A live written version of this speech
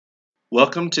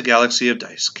Welcome to Galaxy of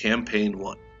Dice Campaign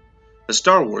 1, a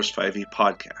Star Wars 5e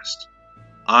podcast.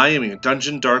 I am your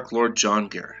Dungeon Dark Lord John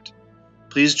Garrett.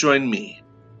 Please join me,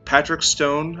 Patrick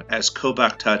Stone as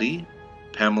Kobak Tadi,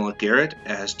 Pamela Garrett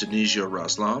as Denizio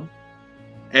Roslam,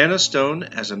 Anna Stone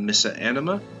as Amissa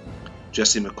Anima,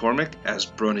 Jesse McCormick as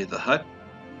Brony the Hutt,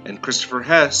 and Christopher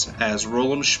Hess as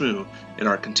Rolam Shmoo in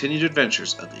our continued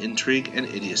adventures of intrigue and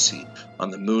idiocy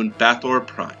on the moon Bathor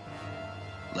Prime.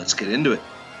 Let's get into it.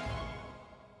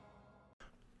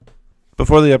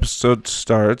 Before the episode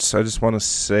starts, I just want to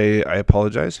say I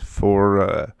apologize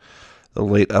for the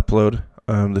late upload.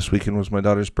 This weekend was my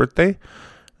daughter's birthday,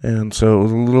 and so it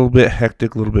was a little bit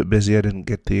hectic, a little bit busy. I didn't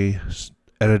get the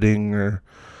editing or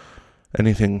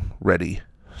anything ready.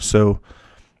 So,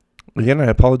 again, I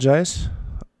apologize,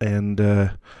 and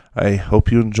I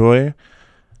hope you enjoy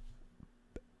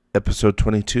episode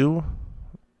 22,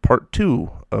 part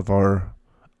 2 of our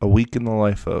A Week in the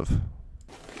Life of.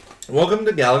 Welcome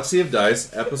to Galaxy of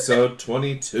Dice, episode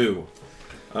 22.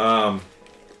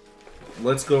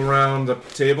 Let's go around the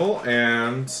table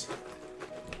and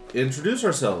introduce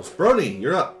ourselves. Brony,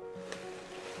 you're up.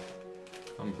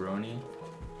 I'm Brony.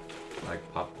 Like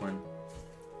popcorn.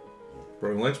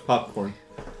 Brony likes popcorn.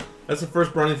 That's the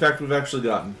first Brony fact we've actually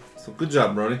gotten. So good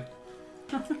job, Brony.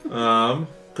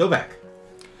 Go back.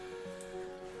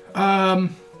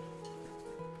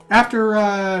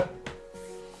 After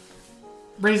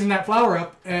raising that flower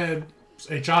up as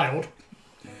a child,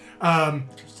 You're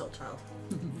still a child.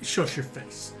 shush your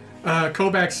face.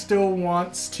 Kobak still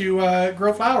wants to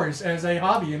grow flowers as a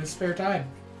hobby in his spare time.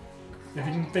 If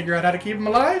he can figure out how to keep them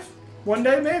alive, one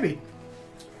day maybe.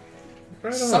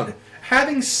 Right Sun, on.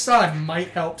 having sun might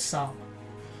help some.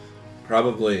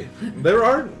 Probably. There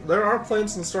are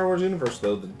plants in the Star Wars universe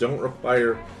though that don't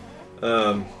require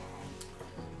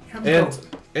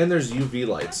and there's UV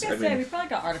lights. I was gonna say, we probably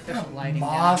got artificial lighting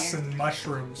moss down here. and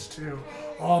mushrooms too.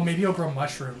 Oh, maybe he'll grow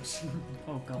mushrooms.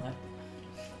 Oh god.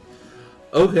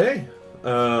 Okay.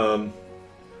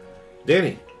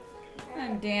 Danny.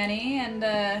 I'm Danny, and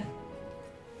oh,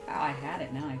 I had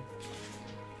it now.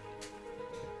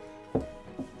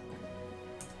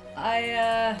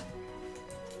 I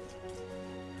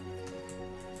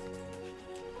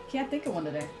can't think of one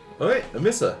today. Okay,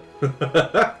 Amissa.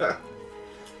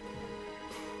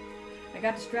 I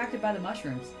got distracted by the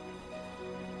mushrooms.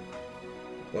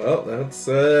 Well, that's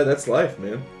life,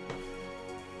 man.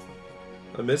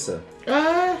 Amissa.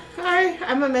 Hi,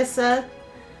 I'm Amissa.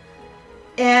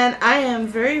 And I am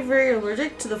very, very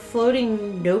allergic to the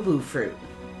floating Nobu fruit.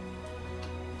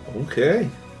 Okay.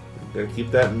 Gotta keep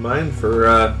that in mind for,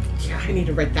 Yeah, I need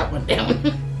to write that one down.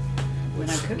 When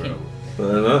I'm cooking. I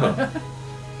don't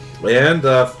know. And,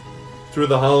 through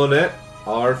the HoloNet,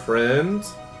 our friend...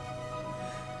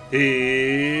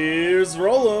 Here's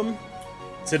Rolam.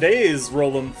 Today's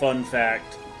Rolam fun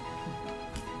fact.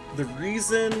 The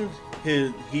reason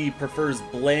he prefers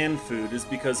bland food is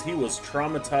because he was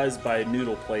traumatized by a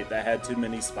noodle plate that had too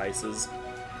many spices.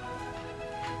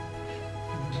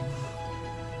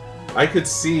 I could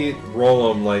see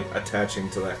Rolam, like, attaching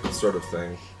to that sort of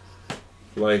thing.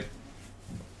 Like,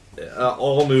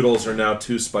 all noodles are now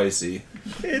too spicy.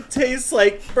 It tastes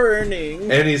like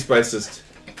burning. Any spices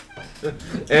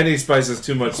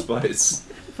too much spice.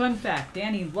 Fun fact,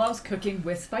 Danny loves cooking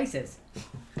with spices.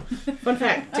 Fun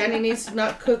fact, Danny needs to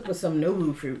not cook with some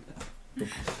Nobu fruit.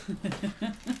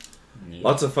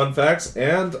 Lots of fun facts,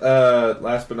 and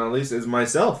last but not least is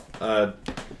myself,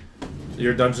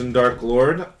 your Dungeon Dark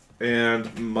Lord,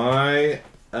 and my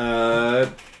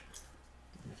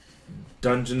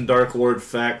Dungeon Dark Lord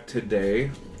fact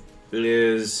today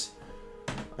is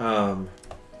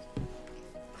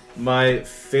my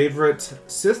favorite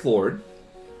Sith Lord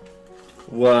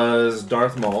was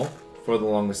Darth Maul for the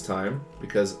longest time,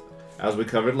 because as we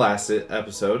covered last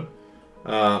episode,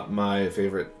 my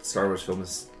favorite Star Wars film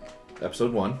is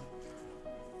Episode 1.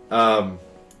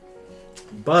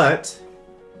 But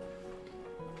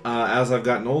as I've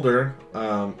gotten older,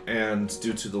 and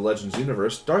due to the Legends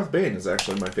universe, Darth Bane is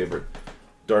actually my favorite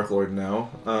Dark Lord now.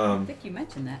 I think you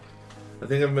mentioned that. I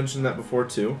think I've mentioned that before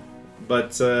too.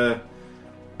 But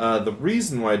the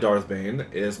reason why Darth Bane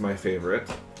is my favorite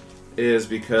is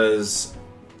because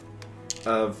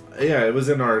of... Yeah, it was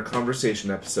in our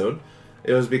conversation episode.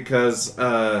 It was because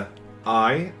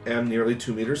I am nearly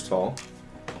 2 meters tall.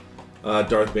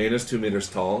 Darth Bane is 2 meters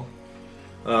tall.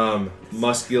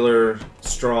 Muscular,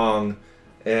 strong,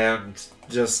 and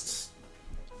just,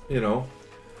 you know,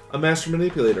 a master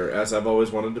manipulator, as I've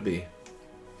always wanted to be.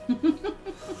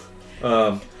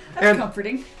 That's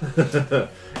comforting.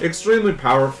 Extremely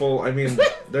powerful. I mean,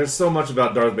 there's so much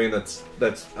about Darth Bane that's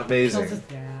Kills amazing. his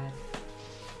dad.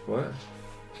 What?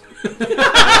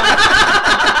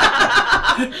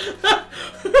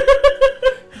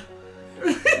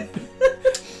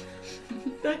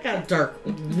 That got dark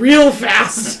real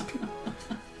fast.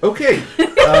 Okay.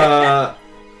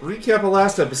 Recap of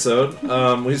last episode.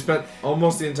 We spent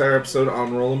almost the entire episode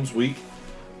on Rollum's week.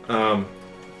 We're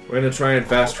going to try and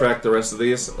fast track the rest of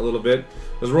these a little bit.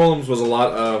 Because Rollum's was a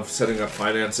lot of setting up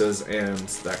finances and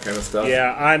that kind of stuff.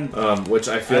 Yeah, I'm Which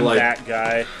I feel like... that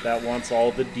guy that wants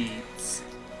all the deets.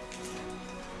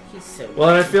 He's so Well,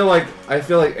 and I feel like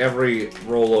every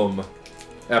Rollum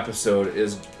episode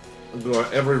is...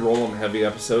 Every Rollum heavy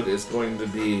episode is going to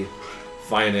be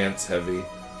finance heavy.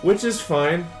 Which is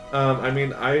fine. I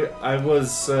mean, I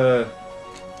was a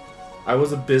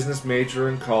business major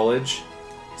in college,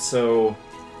 so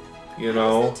you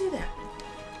know. How does that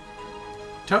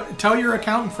do that? Tell your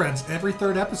accountant friends, every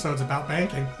third episode's about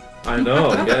banking. I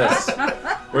know. Yes,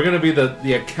 we're gonna be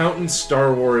the accountant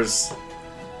Star Wars.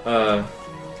 No,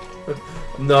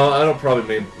 that'll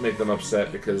probably make them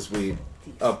upset because we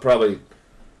probably,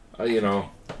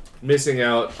 missing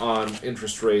out on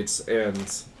interest rates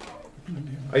and.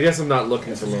 I guess I'm not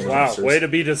looking for loan Wow, officers. way to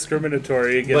be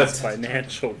discriminatory against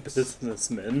financial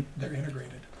businessmen. They're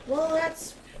integrated. Well,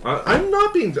 that's I'm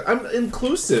not being. I'm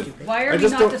inclusive. Why are I we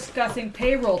just not don't- discussing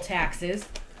payroll taxes?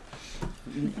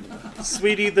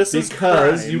 Sweetie, this is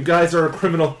Because crime. you guys are a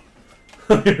criminal.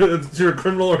 You're a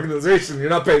criminal organization. You're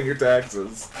not paying your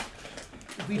taxes.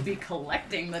 We'd be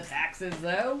collecting the taxes,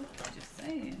 though. Just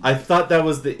saying. I thought that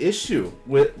was the issue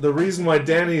with the reason why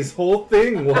Danny's whole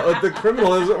thing with the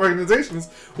criminal organizations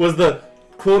was the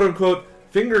quote-unquote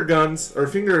finger guns or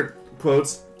finger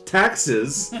quotes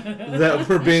taxes that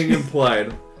were being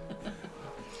implied.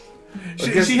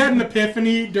 She had an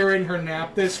epiphany during her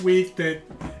nap this week that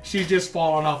she's just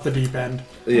fallen off the deep end.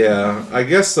 Yeah, I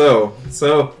guess so.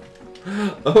 So,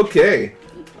 okay.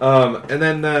 And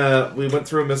then we went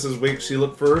through Mrs. Week. She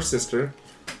looked for her sister,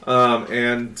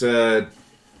 and threatened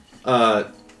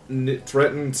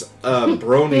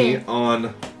Brony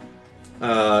on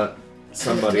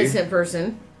somebody. innocent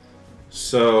person.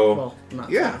 So, Well, not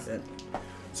yeah. innocent.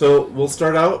 So we'll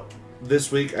start out this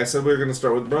week. I said we were going to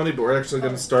start with Brony, but we're actually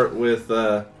going to start with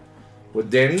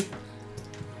Danny.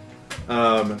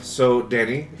 So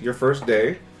Danny, your first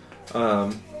day.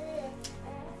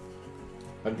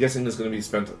 I'm guessing is going to be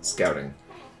spent scouting.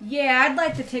 Yeah, I'd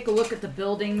like to take a look at the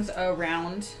buildings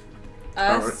around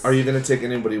us. Are you going to take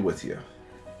anybody with you?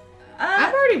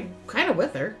 I'm already kind of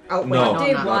with her. Oh, wait, No, no, Day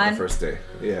I'm not. not one. the first day.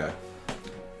 Yeah.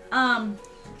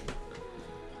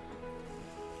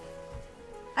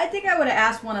 I think I would have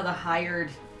asked one of the hired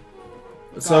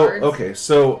So guards. okay,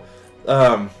 so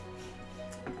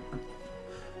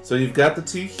you've got the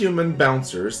 2 human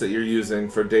bouncers that you're using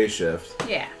for day shift.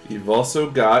 Yeah. You've also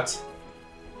got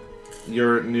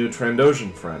your new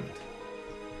Trandoshan friend.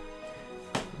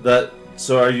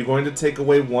 So are you going to take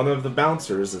away one of the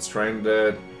bouncers that's trying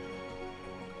to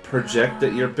project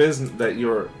that your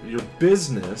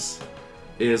business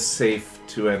is safe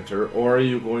to enter, or are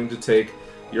you going to take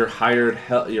your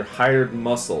hired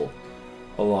muscle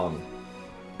along?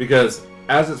 Because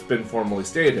as it's been formally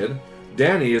stated,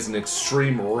 Danny is an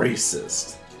extreme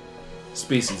racist.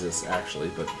 Speciesist, actually,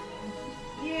 but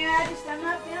Yeah, I'm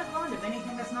not fond of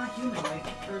anything that's not human,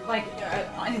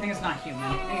 anything that's not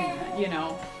human. You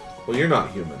know, well, you're not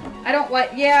human. I don't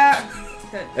like. Yeah.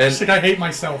 And Shit, I hate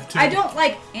myself too. I don't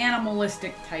like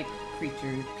animalistic type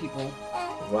people.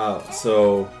 wow,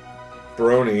 so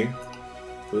Brony,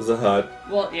 who's a Hutt,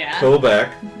 Well, yeah. Kobek,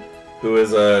 who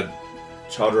is a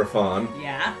Chadrafan,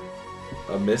 Yeah.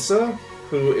 Amissa,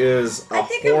 who is a I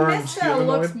think horned Amissa humanoid.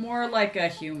 looks more like a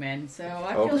human, so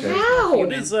I feel Okay. she's How? more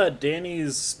What human. is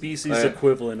Danny's species I-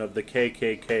 equivalent of the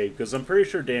KKK? Because I'm pretty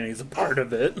sure Danny's a part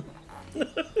of it.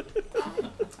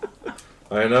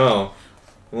 I know.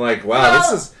 I'm like, wow,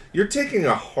 Well- you're taking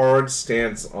a hard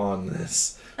stance on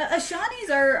this. Ashanis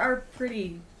are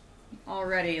pretty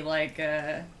already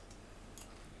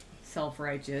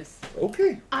self-righteous.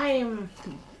 Okay. I am.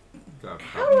 Got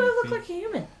How do I look like a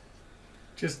human?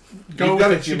 Just You've go got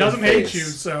with a it. She human doesn't hate face. you,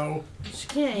 so She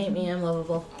can't hate me. I'm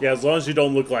lovable. Yeah, as long as you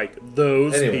don't look like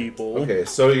those Anyway, people. okay,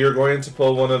 so you're going to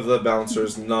pull one of the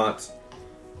bouncers, not.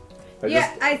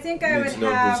 I think I need would to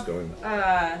know have who's going.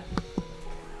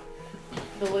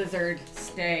 the lizard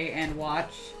stay and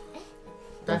watch.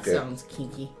 That Okay. sounds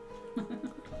kinky.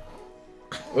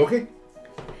 Okay.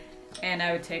 And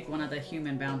I would take one of the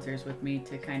human bouncers with me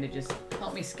to kind of just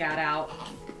help me scout out.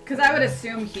 Because I would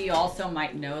assume he also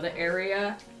might know the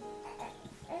area.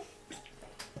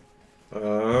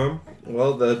 Well,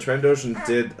 the Trandoshan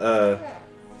did,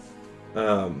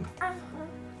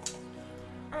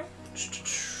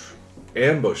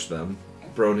 ambush them,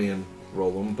 Brony and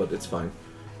Rollum, but it's fine.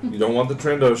 You don't want the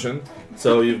Trandoshan.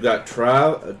 So you've got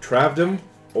Travdom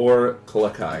or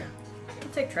Kalakai. I'll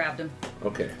take Travdom.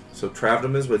 Okay, so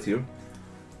Travdom is with you.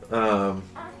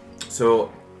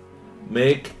 So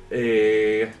make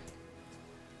a...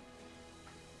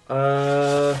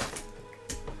 let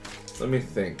me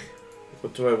think.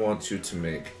 What do I want you to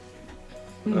make?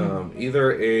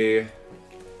 Either a...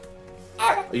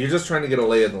 You're just trying to get a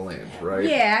lay of the land, right?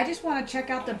 Yeah, I just want to check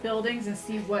out the buildings and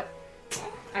see what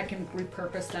I can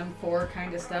repurpose them for,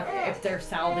 kind of stuff, if they're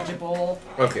salvageable.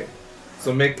 Okay,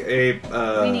 so make a...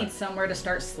 we need somewhere to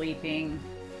start sleeping,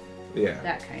 Yeah.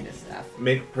 that kind of stuff.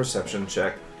 Make a perception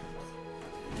check.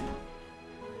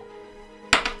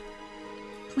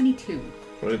 22.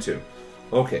 22.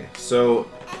 Okay, so...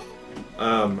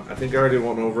 I think I already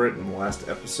went over it in the last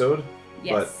episode.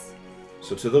 Yes.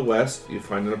 So to the west, you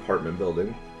find an apartment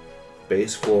building.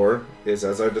 Base floor is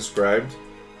as I described.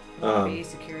 Lobby,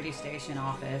 security station,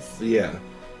 office. Yeah.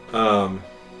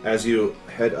 As you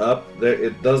head up, there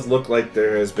it does look like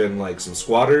there has been like some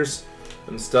squatters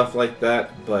and stuff like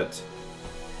that, but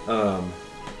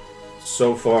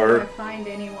so Did far I find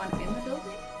anyone in the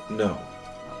building? no.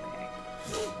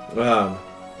 Okay.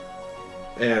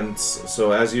 And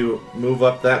so as you move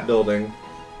up that building,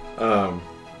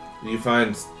 you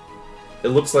find it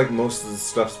looks like most of the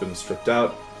stuff's been stripped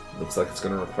out. It looks like it's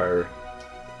going to require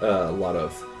a lot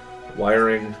of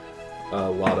wiring, a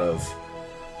lot of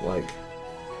like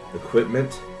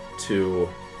equipment to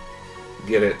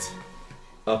get it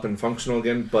up and functional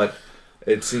again. But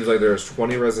it seems like there's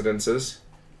 20 residences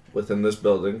within this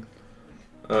building.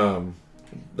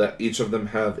 That each of them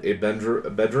have a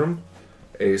bedroom,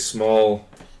 a small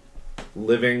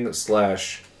living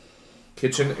 /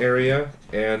 kitchen area,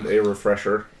 and a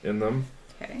refresher in them.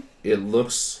 Okay. It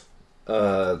looks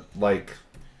like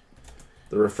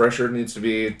the refresher needs to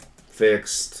be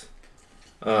fixed.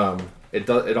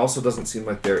 It also doesn't seem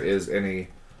like there is any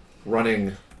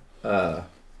running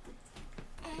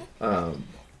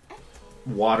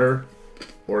water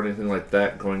or anything like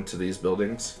that going to these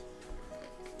buildings.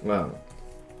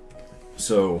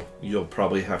 So you'll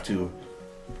probably have to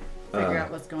Figure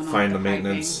out what's going on find the with the piping.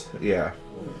 maintenance. Yeah.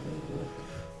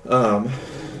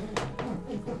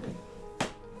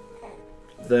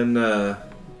 Then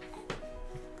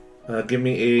give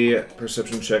me a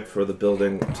perception check for the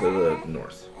building to the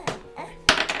north.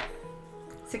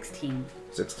 16.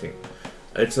 16.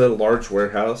 It's a large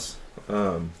warehouse.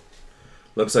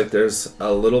 Looks like there's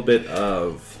a little bit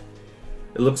of...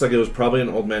 It looks like it was probably an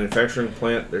old manufacturing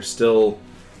plant. There's still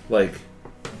like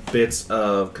bits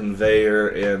of conveyor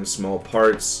and small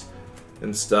parts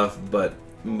and stuff, but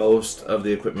most of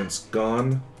the equipment's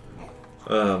gone.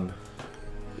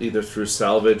 Either through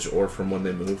salvage or from when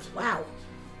they moved. Wow.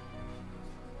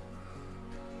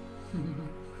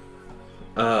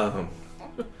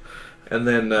 And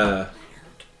then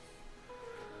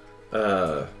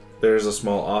there's a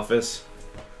small office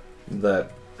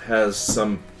that has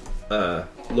some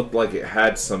looked like it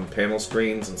had some panel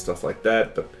screens and stuff like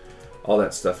that, but all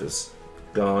that stuff is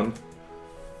gone.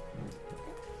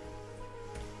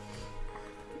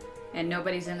 And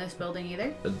nobody's in this building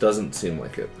either? It doesn't seem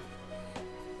like it.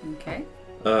 Okay.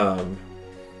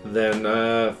 Then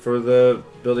for the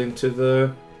building to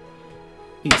the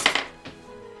east.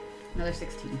 Another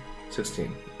 16.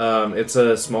 16. It's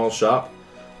a small shop.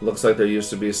 Looks like there used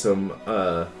to be some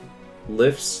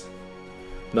lifts.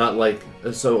 Not like...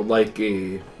 So like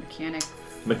a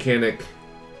mechanic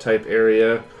type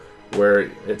area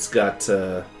where it's got...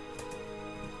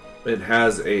 it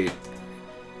has a...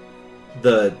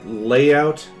 The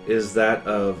layout is that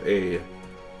of a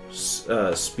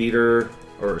speeder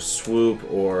or swoop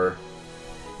or,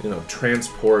 you know,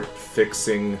 transport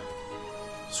fixing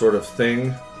sort of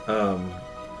thing.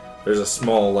 There's a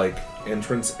small like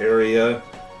entrance area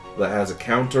that has a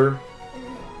counter.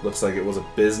 Looks like it was a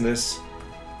business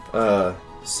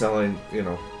selling, you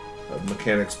know, a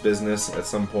mechanic's business at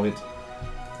some point.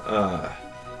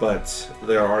 But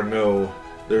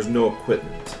there's no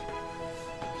equipment.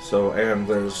 So, and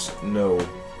there's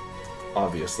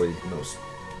obviously no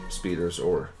speeders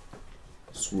or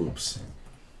swoops.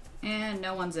 And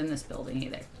no one's in this building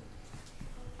either.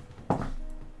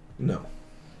 No.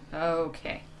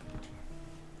 Okay.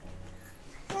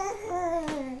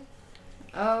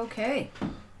 Okay.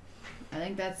 I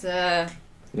think that's Okay.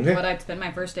 what I'd spend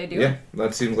my first day doing. Yeah,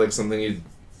 that seems like something you'd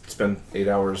spend 8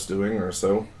 hours doing or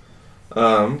so.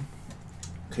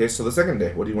 Okay, so the second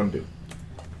day, what do you want to do?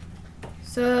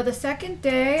 So the second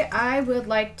day, I would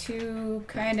like to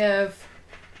kind of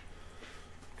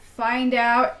find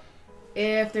out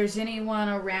if there's anyone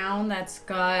around that's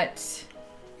got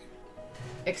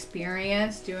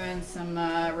experience doing some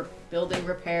building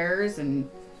repairs and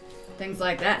things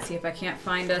like that. See if I can't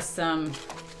find us some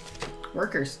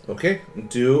workers. Okay,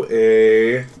 do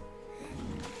a...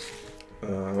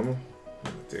 let me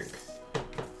think.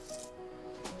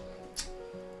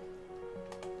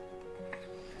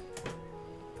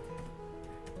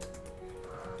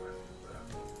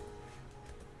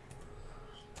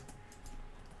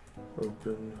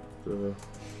 Open the...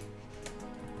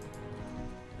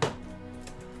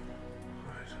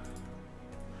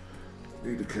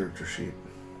 Need a character sheet.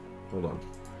 Hold on.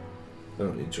 I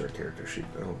don't need your character sheet.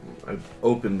 I've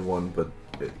opened one, but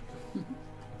it...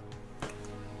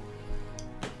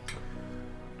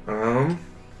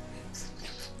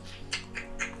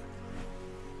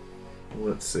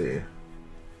 Let's see.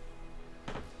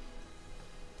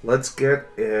 Let's get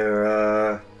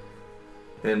an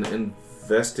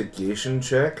investigation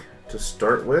check to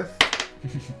start with.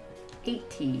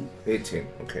 18. 18.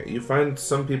 Okay. You find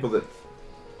some people that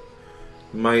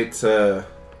might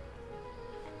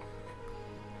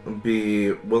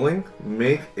be willing.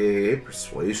 Make a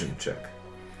persuasion check.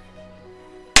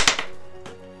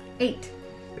 8.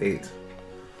 8.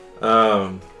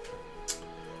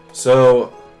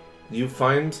 So you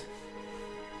find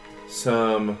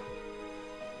some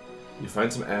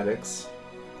addicts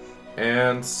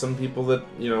and some people that,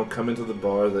 come into the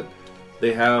bar that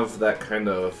they have that kind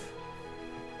of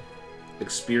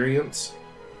experience.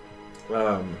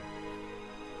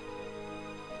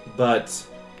 But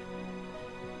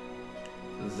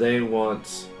they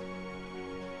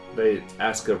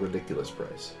ask a ridiculous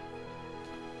price.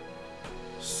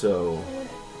 So,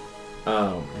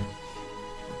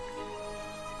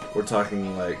 we're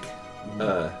talking like,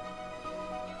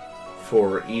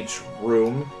 for each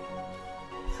room,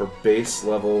 for base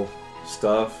level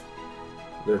stuff,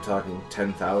 they're talking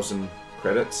 10,000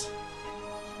 credits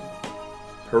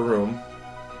per room.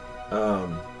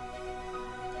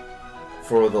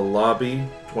 For the lobby,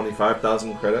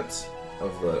 25,000 credits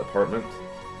of the apartment.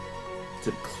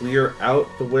 To clear out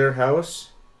the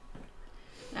warehouse.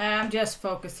 I'm just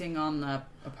focusing on the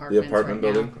apartment. The apartment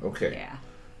building? Now. Okay. Yeah.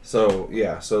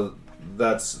 So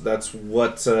that's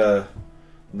what the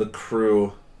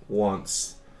crew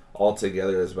wants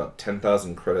altogether is about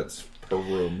 10,000 credits per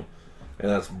room,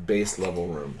 and that's base level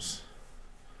rooms.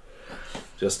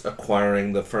 Just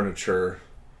acquiring the furniture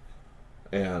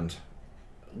and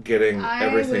getting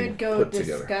everything put together. I would go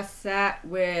discuss that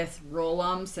with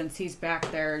Rollum since he's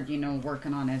back there,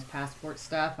 working on his passport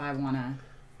stuff. I want to...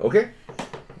 Okay.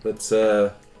 Let's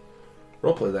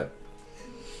roleplay that.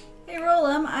 Hey,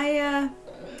 Rollum, I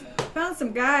found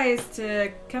some guys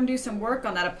to come do some work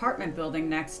on that apartment building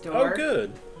next door. Oh,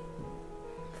 good.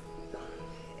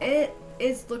 It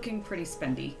is looking pretty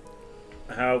spendy.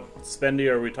 How spendy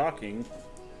are we talking?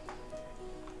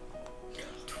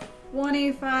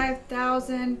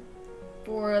 25,000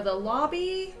 for the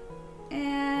lobby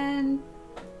and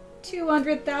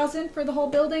 200,000 for the whole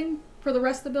building, for the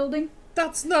rest of the building.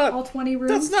 That's not all 20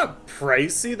 rooms. That's not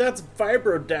pricey. That's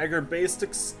Vibro Dagger based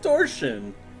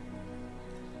extortion.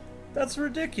 That's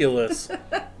ridiculous.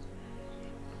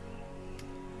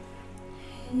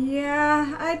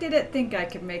 Yeah, I didn't think I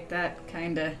could make that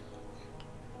kind of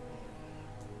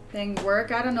thing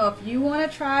work. I don't know if you want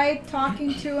to try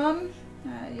talking to him.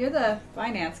 You're the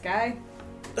finance guy.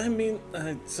 I mean,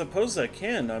 I suppose I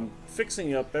can. I'm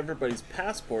fixing up everybody's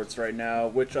passports right now,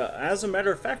 which, as a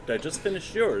matter of fact, I just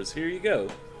finished yours. Here you go.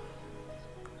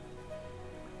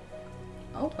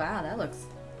 Oh wow, that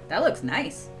looks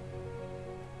nice.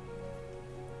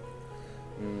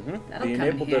 Mm-hmm. Being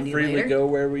able to freely go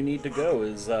where we need to go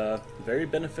is very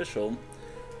beneficial.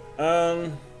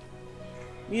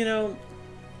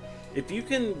 If you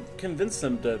can convince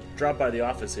them to drop by the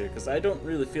office here, because I don't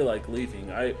really feel like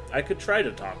leaving. I could try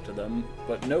to talk to them,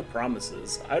 but no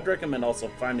promises. I'd recommend also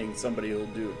finding somebody who'll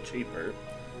do it cheaper.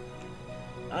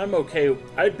 I'm okay.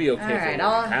 I'd be okay for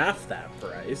half that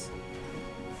price.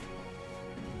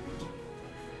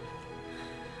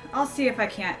 I'll see if I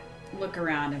can't look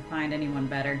around and find anyone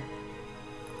better.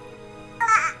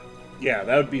 Yeah,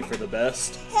 that would be for the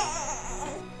best.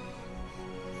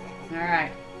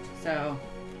 Alright, so...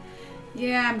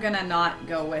 yeah, I'm gonna not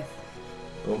go with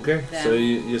Okay, them. So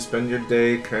you spend your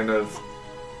day kind of...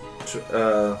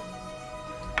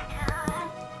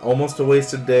 almost a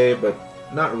wasted day, but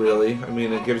not really. I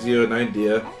mean, it gives you an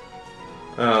idea.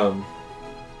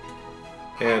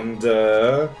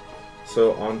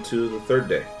 So on to the third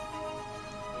day.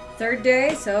 Third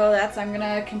day, so I'm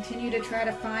gonna continue to try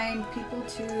to find people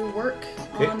to work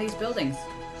on these buildings.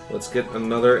 Let's get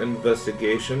another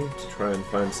investigation to try and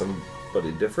find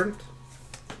somebody different.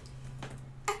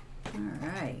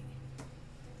 Alright.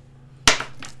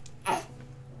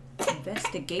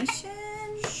 Investigation.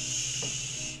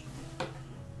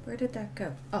 Where did that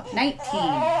go? Oh, 19.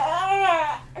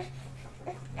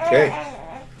 Okay.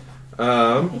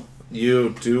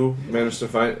 You do manage to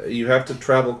find... You have to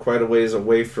travel quite a ways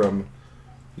away from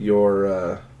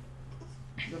your...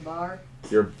 The bar.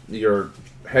 your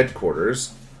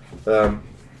headquarters.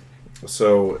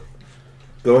 So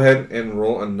go ahead and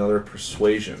roll another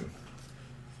persuasion.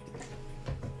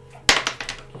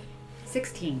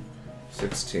 16.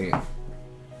 16.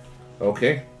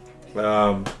 Okay.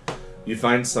 You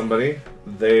find somebody.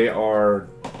 They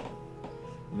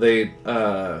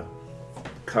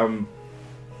come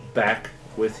back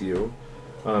with you.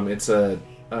 It's a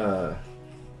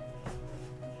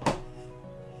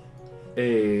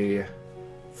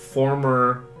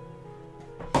former.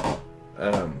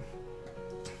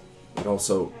 It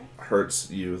also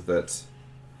hurts you that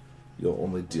you'll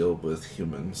only deal with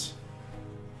humans.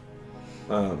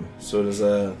 So it is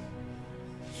a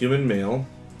human male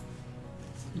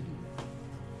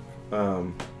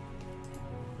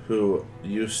who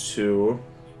used to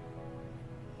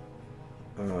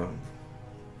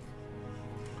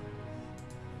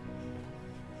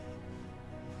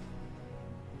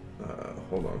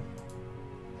hold on.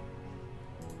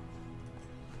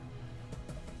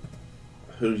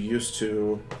 Who used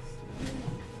to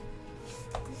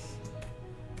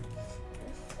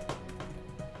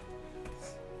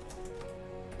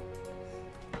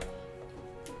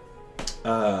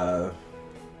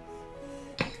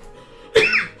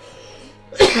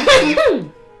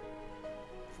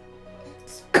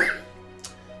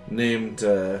named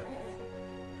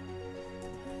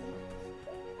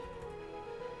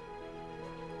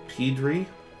Pedri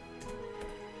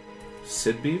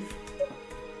Sidbeev.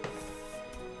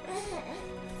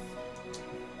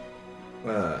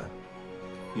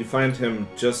 You find him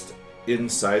just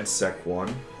inside Sec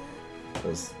 1,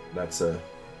 because that's a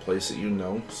place that you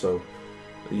know. So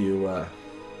you,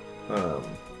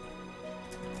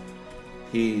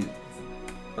 he,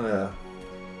 oh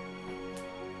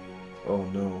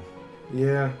no,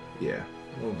 yeah,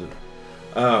 we'll do.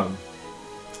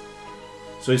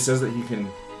 So he says that he can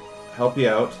help you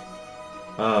out,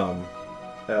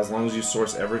 as long as you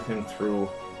source everything through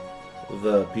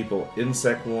the people in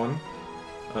Sec 1.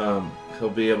 He'll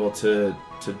be able to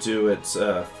do it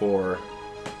for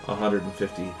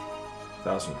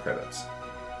 150,000 credits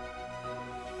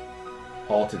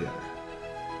altogether.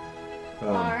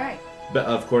 Alright. But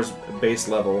of course, base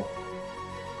level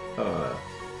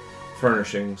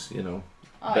furnishings,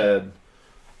 bed,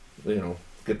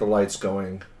 get the lights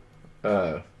going,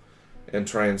 and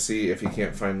try and see if you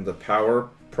can't find the power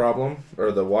problem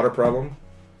or the water problem.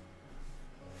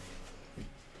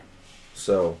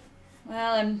 So.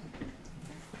 Well, and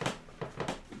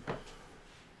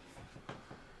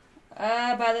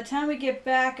by the time we get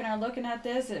back and are looking at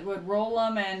this, it would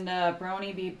Rollum and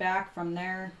Brony be back from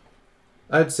there.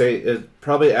 I'd say it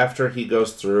probably after he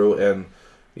goes through and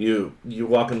you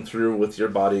walk him through with your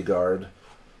bodyguard,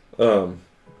 go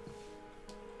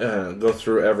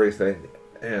through everything,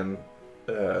 and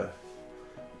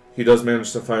he does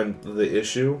manage to find the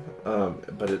issue,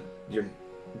 but you're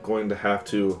going to have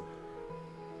to.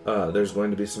 There's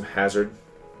going to be some hazard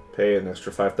pay, an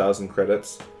extra 5,000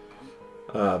 credits,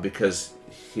 because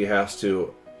he has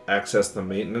to access the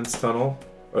maintenance tunnel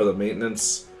or the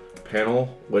maintenance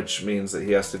panel, which means that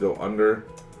he has to go under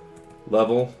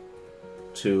level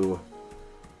to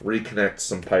reconnect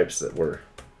some pipes that were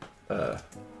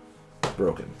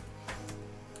broken.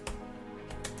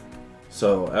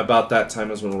 So about that time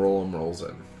is when Rollum rolls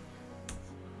in.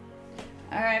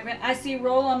 Alright, I see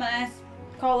Rollum and I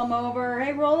call him over.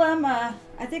 Hey, Rollum,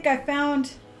 I think I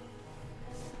found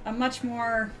a much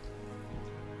more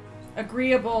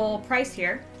agreeable price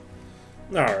here.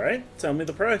 Alright, tell me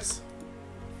the price.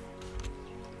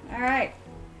 Alright.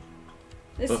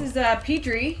 This is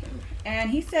Pedri, and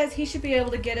he says he should be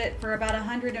able to get it for about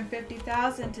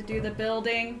 150,000 to do the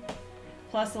building,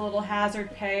 plus a little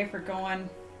hazard pay for going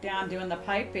down doing the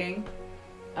piping.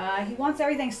 He wants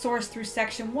everything sourced through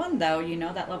Section 1, though.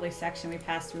 That lovely section we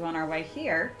passed through on our way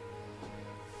here.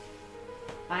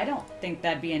 I don't think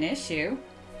that'd be an issue.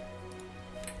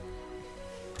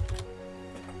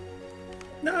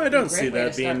 No, I don't see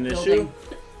that being an issue.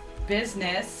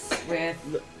 Business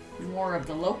with more of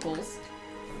the locals.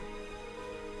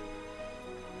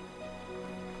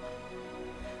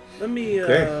 Let me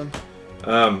Okay.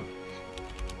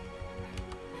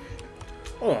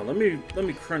 Hold on, let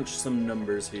me crunch some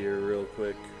numbers here real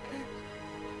quick.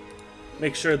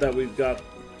 make sure that we've got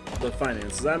the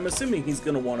finances. I'm assuming he's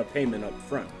going to want a payment up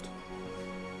front.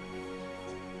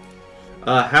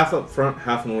 Half up front,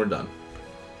 half when we're done.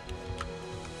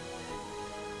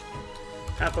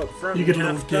 Half up front. You get a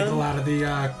little half giggle done. out of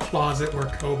the closet where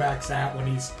Kobak's at when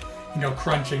he's,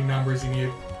 crunching numbers, and he,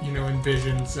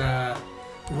 envisions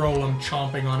Roland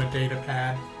chomping on a data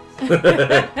pad.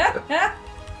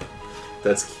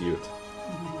 That's cute.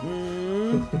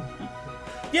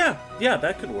 Yeah,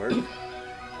 that could work.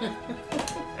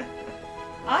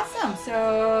 Awesome.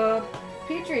 So,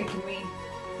 Petrie,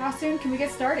 how soon can we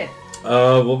get started?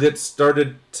 We'll get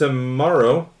started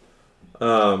tomorrow.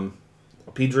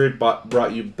 Pedro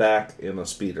brought you back in a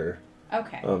speeder.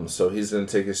 Okay. So he's going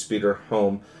to take his speeder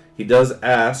home. He does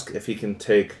ask if he can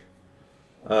take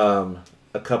a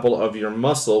couple of your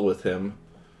muscle with him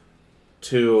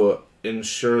to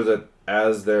ensure that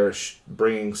as they're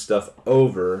bringing stuff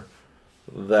over,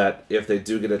 that if they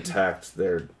do get attacked,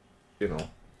 they're,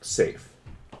 safe.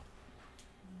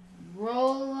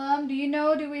 Roll,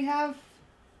 do we have...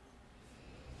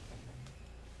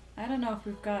 I don't know if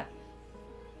we've got...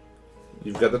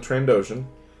 You've got the Trandoshan,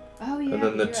 Oh, yeah. and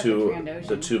then we the do have two Trandoshan.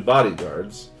 the two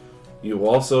bodyguards. You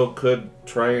also could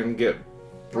try and get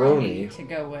Brony to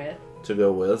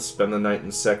go with. spend the night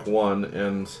in Sec 1,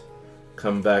 and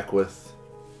come back with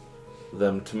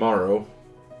them tomorrow.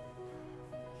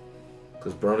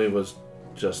 Because Brony was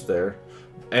just there.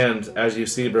 And as you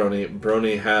see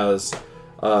Brony has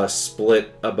a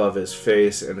split above his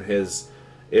face, and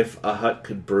if a hut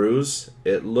could bruise,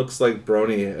 it looks like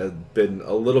Brony had been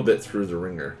a little bit through the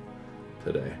ringer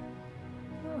today.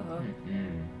 Oh.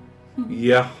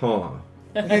 Yeah,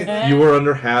 You were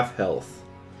under half health.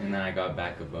 And then I got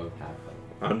back above half.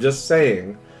 I'm just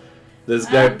saying, this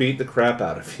guy beat the crap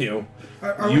out of you.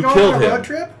 Are You we going killed on a him. road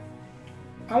trip?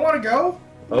 I want to go.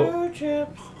 Oh,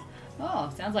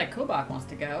 Oh, sounds like Kobak wants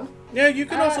to go. Yeah, you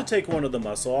can also take one of the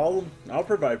muscle. I'll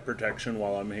provide protection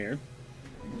while I'm here.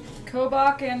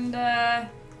 Kobak and, I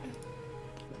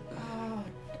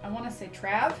want to say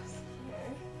Trav.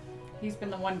 He's been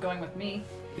the one going with me.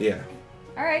 yeah.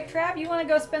 All right, Trav, you want to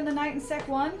go spend the night in Sec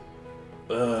 1?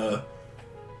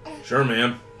 Sure,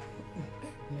 ma'am.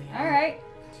 All right.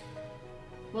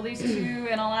 Will these two,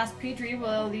 and I'll ask Petrie,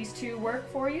 will these two work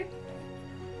for you?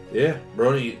 Yeah,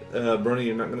 Brony,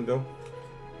 you're not gonna go?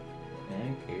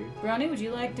 Okay. Brony, would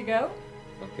you like to go?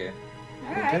 Okay.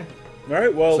 All right. All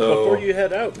right, well, So, before you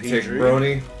head out, Take Petrie,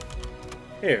 Brony.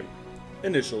 here,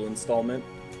 initial installment.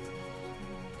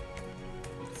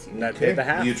 And that Okay. paid the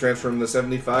half. You transfer him to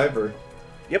 75, or?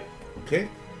 Yep. Okay.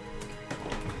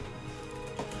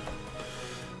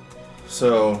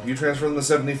 So you transfer him to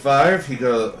 75.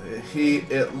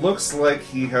 It looks like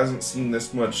he hasn't seen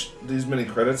these many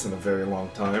credits in a very long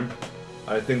time.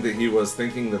 I think that he was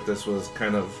thinking that this was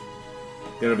kind of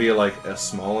gonna be like a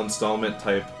small installment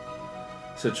type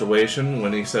situation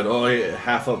when he said, "Oh, yeah,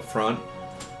 half up front,"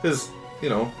 because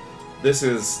this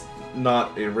is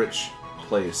not a rich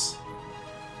place.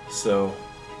 So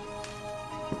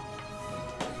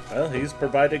Well, he's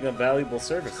providing a valuable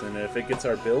service, and if it gets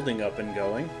our building up and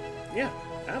going, yeah,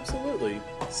 absolutely.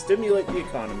 Stimulate the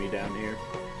economy down here.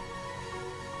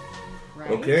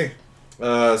 Right. okay,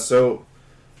 so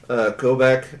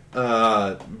Kobak,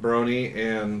 Brony,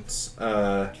 and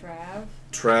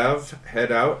Trav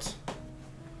head out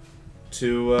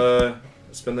to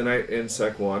spend the night in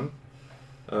Sec 1.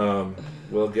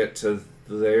 We'll get to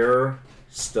their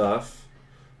stuff.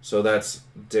 So that's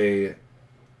day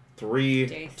 3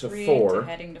 Day to 3 4. to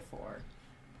heading to 4.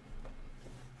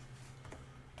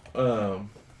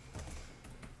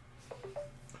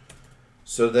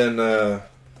 So then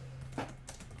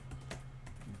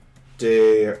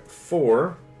day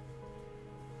 4.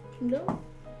 No.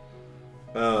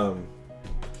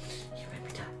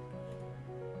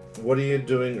 What are you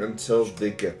doing until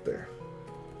they get there?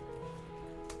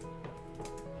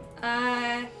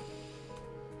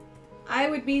 I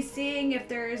would be seeing if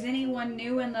there's anyone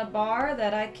new in the bar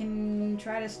that I can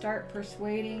try to start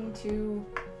persuading to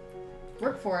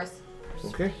work for us.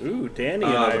 Okay. Ooh, Danny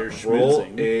and I are roll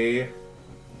schmoozing. a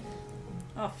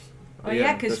Oh, Yeah,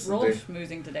 yeah, because that's the Roll's thing.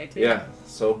 schmoozing today, too. Yeah,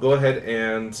 so go ahead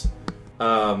and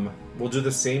we'll do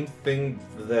the same thing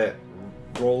that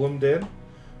Roland did.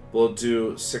 We'll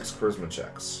do 6 charisma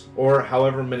checks, or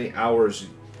however many hours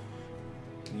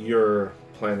you're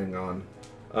planning on.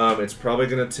 It's probably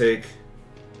gonna take.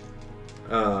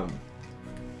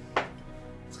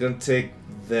 It's gonna take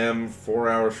them 4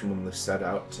 hours from when they set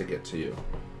out to get to you.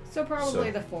 So probably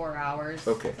So- the 4 hours.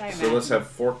 Okay, I so let's imagine. have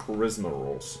 4 charisma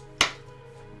rolls.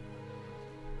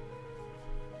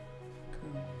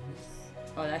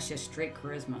 Oh, that's just straight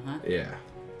charisma, huh? Yeah.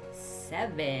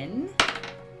 7,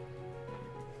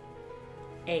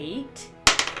 8,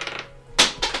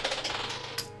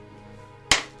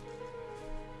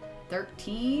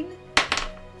 13,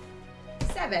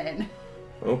 7.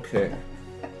 Okay.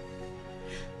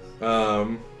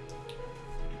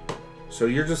 So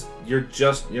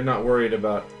you're not worried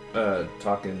about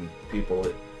talking people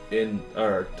in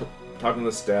or talking to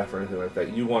the staff or anything like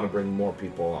that. You want to bring more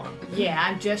people on. Yeah,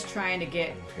 I'm just trying to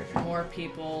get Okay. more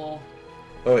people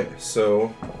Okay,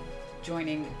 so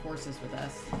joining forces with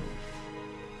us.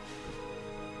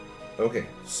 okay,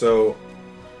 so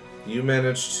you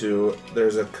managed to.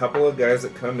 There's a couple of guys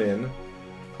that come in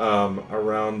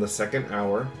around the second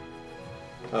hour.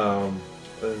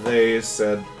 They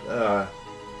said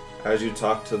as you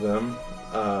talk to them,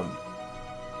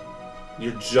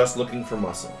 you're just looking for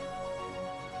muscle.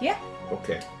 Yeah.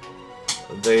 Okay.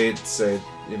 They'd say,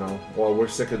 well, we're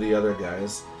sick of the other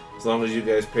guys. As long as you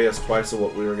guys pay us twice of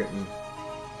what we are getting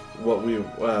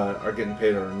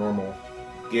paid our normal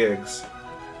gigs,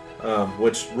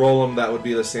 which roll them, that would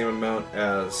be the same amount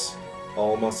as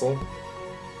all muscle.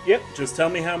 Yep, just tell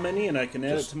me how many and I can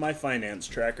add it to my finance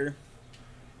tracker.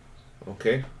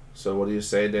 Okay. So what do you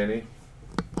say, Danny?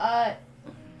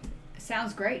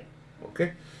 Sounds great.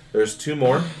 Okay. There's 2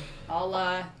 more.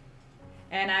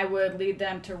 And I would lead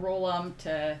them to roll them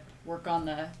to work on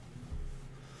the.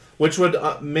 Which would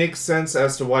make sense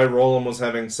as to why Roland was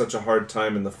having such a hard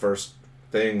time in the first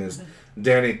thing is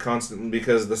Danny constantly,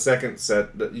 because the second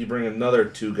set that you bring another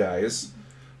 2 guys.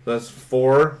 That's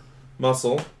 4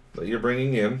 muscle that you're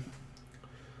bringing in.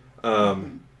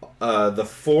 The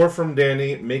 4 from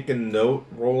Danny, make a note,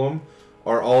 roll them,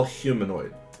 are all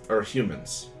humanoid or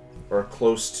humans or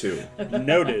close to.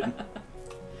 Noted.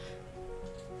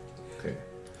 Okay,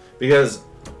 because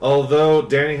although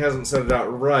Danny hasn't said it out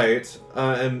right,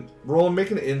 and roll, make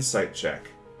an insight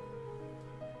check.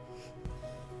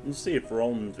 Let's see if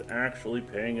Roland's actually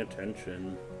paying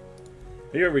attention.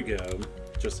 Here we go.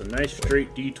 Just a nice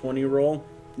straight D20 roll.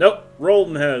 Nope,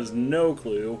 Roland has no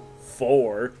clue.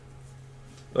 4.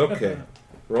 Okay,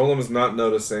 Roland is not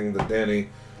noticing that Danny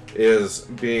is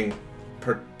being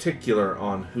particular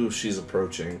on who she's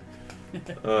approaching.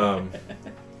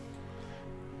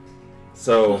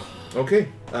 So, okay.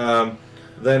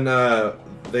 Then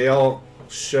they all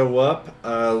show up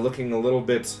looking a little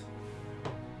bit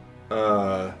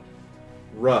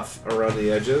rough around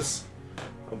the edges,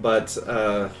 but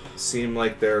seem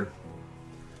like they're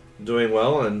doing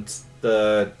well. And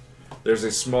there's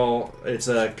it's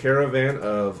a caravan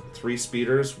of 3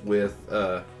 speeders with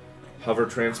hover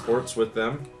transports with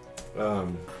them.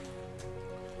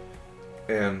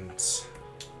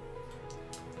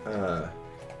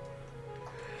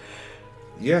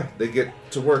 Yeah, they get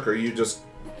to work. Are you just...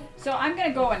 So I'm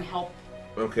gonna go and help.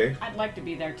 Okay. I'd like to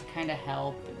be there to kind of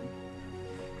help and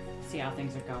see how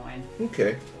things are going.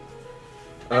 Okay.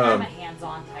 I'm a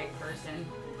hands-on type person.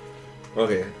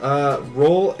 Okay.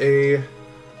 Roll a...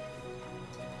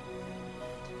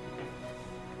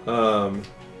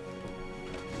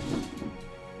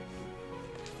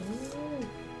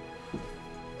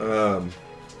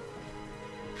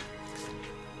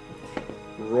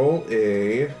 roll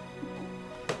a...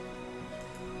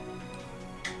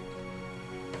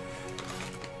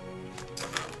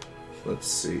 Let's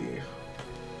see.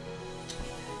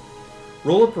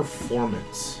 Roll a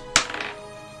performance.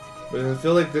 But I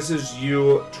feel like this is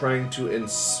you trying to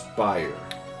inspire.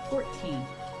 14.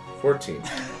 14.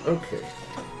 Okay.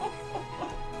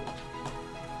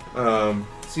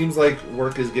 Seems like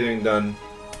work is getting done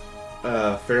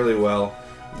fairly well.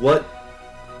 What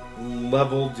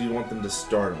level do you want them to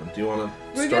start on? Do you want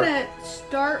to We're gonna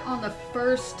start on the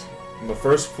first on the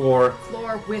first floor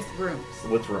with rooms.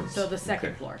 with rooms? So the second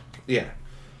Okay. floor. Yeah.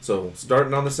 So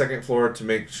starting on the second floor to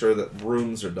make sure that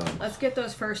rooms are done. Let's get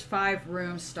those first 5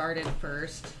 rooms started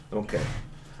first. Okay.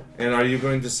 And are you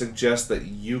going to suggest that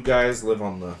you guys live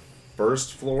on the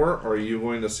first floor, or are you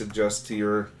going to suggest to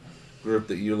your group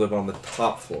that you live on the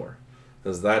top floor?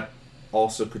 Because that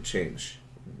also could change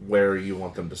where you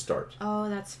want them to start. Oh,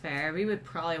 that's fair. We would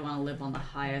probably want to live on the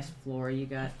highest floor. You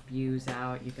got views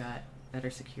out. You got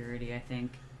better security, I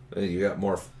think. You got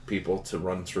more people to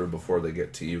run through before they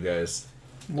get to you guys.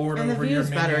 Lord And the over your view's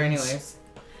better minions. anyways.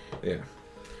 Yeah.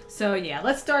 So yeah,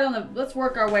 let's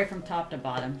work our way from top to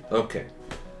bottom. Okay.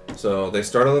 So they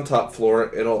start on the top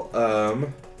floor. It'll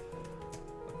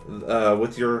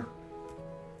with your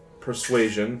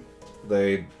persuasion,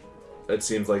 it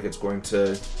seems like it's going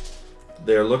to.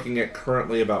 They're looking at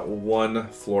currently about 1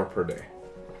 floor per day.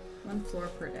 1 floor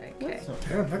per day. Okay. That's so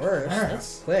Damn, that's worse. fast.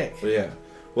 That's quick. But yeah.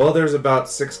 Well, there's about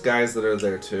 6 guys that are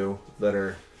there too. That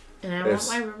are. And I There's-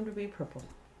 want my room to be purple.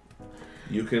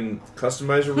 You can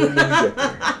customize your room when you get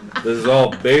there. This is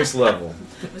all base level.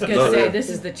 I was gonna say this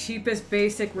is the cheapest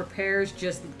basic repairs,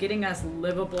 just getting us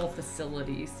livable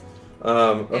facilities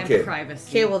Okay. and privacy.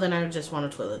 Okay, well then I just want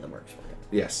a toilet that works for it.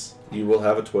 Yes, you will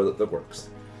have a toilet that works.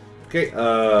 Okay,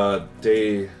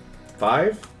 day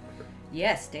 5?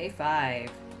 Yes, day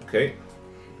 5. Okay.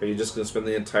 Are you just going to spend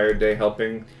the entire day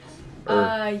helping?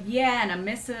 Yeah, and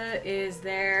Amissa is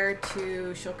there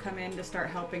she'll come in to start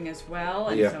helping as well,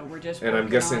 and Yeah. so we're just And I'm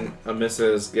working guessing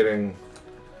Amissa is getting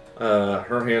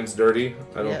her hands dirty.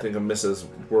 I don't Yep. think Amissa's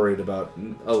worried about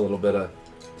a little bit of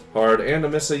hard. And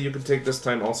Amissa, you can take this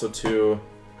time also to...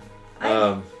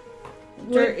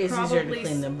 Dirt is would easier to probably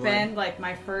clean than wood. spend like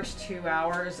my first 2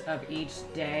 hours of each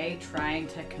day trying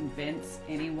to convince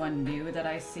anyone new that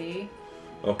I see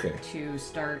Okay. to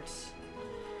start.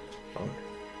 Oh.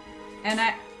 And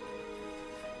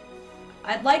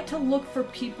I'd like to look for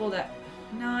people that.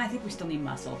 No, I think we still need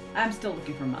muscle. I'm still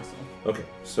looking for muscle. Okay,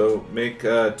 so make 2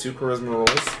 charisma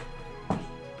rolls.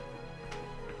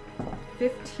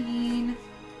 15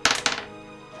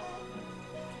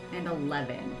 and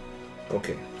 11.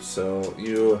 Okay, so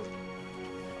you,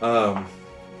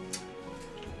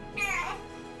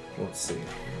 let's see.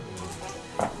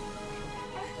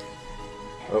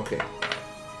 Okay,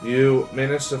 you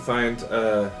managed to find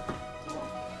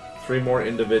 3 more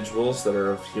individuals that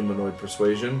are of humanoid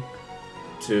persuasion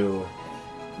to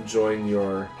join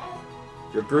your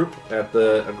group at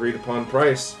the agreed upon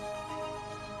price.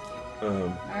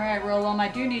 Alright, Roland, I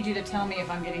do need you to tell me if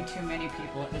I'm getting too many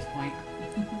people at this point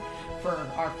for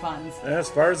our funds. As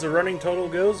far as the running total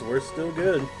goes, we're still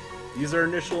good. These are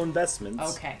initial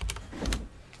investments. Okay.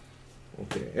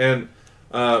 Okay, and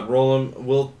Roland,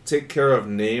 we'll take care of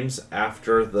names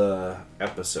after the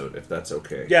episode, if that's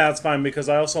okay. Yeah, that's fine, because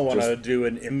I also want to Just- do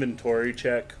an inventory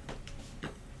check.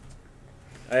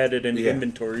 I added an Yeah.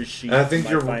 inventory sheet I think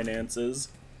to you're- my finances.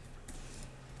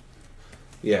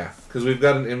 Yeah, because we've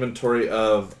got an inventory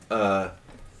of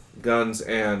guns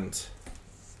and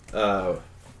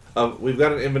we've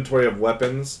got an inventory of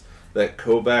weapons that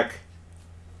Kobach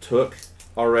took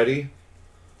already.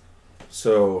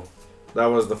 So that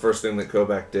was the first thing that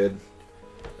Kobach did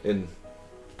in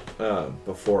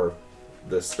before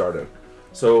this started.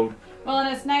 So Well, and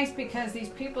it's nice because these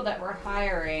people that we're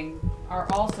hiring are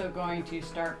also going to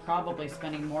start probably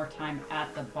spending more time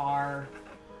at the bar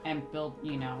and build,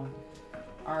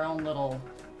 our own little.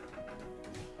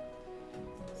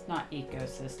 It's not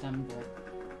ecosystem,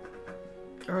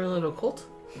 but Or a little cult.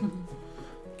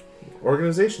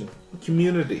 organization,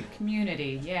 community.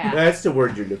 community. Yeah. That's the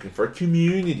word you're looking for.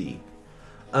 Community.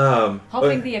 Helping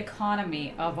but the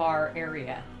economy of our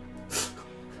area.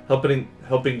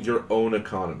 helping your own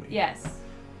economy. Yes.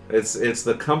 It's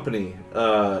the company.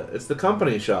 It's the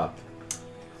company shop.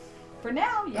 For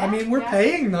now, yeah. I mean, we're yeah.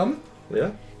 paying them.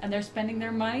 Yeah. And they're spending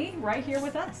their money right here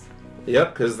with us.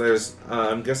 Yep, because there's.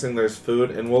 I'm guessing there's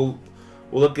food, and we'll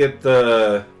look at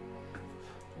the.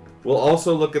 We'll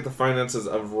also look at the finances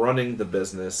of running the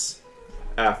business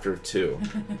after too,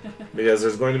 because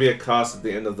there's going to be a cost at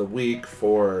the end of the week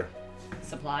for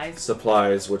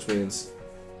supplies, which means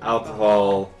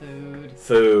alcohol,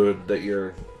 food that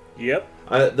you're. Yep.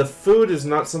 The food is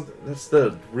not something. That's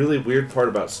the really weird part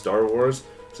about Star Wars.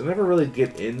 So I never really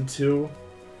get into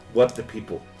what the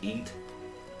people eat.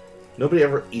 Nobody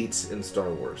ever eats in Star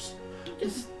Wars.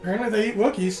 Apparently they eat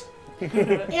Wookiees.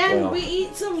 And we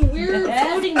eat some weird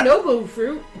floating Nobu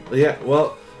fruit. Yeah,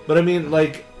 well, but I mean,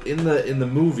 like in the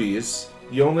movies,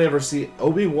 you only ever see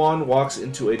Obi-Wan walks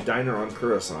into a diner on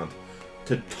Coruscant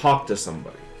to talk to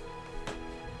somebody.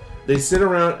 They sit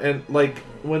around and like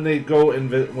when they go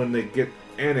and when they get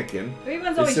Anakin,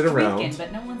 Everyone's they always sit tweaking, around.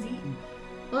 but no one's eating.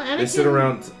 Well, Anakin, They sit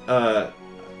around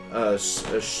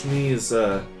Shmi's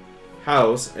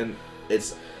house, and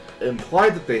it's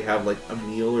implied that they have like a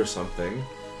meal or something.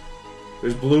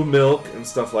 There's blue milk and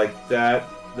stuff like that.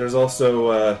 There's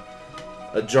also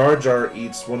a Jar Jar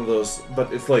eats one of those,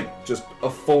 but it's like just a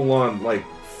full-on like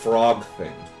frog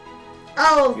thing.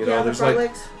 Oh, You know, yeah, the there's frog like-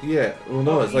 legs. Yeah, well,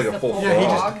 no, it's like he's a the full full Yeah, he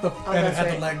frog. just Oh, had that's the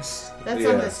right. legs. That's Yeah.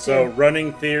 on this So, too.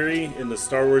 running theory in the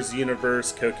Star Wars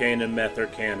universe, cocaine and meth are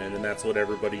canon, and that's what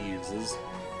everybody uses.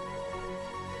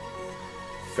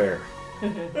 Fair.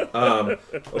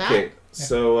 Okay,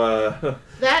 so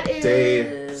That is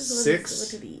day what 6.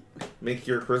 did he eat? make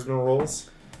your charisma rolls.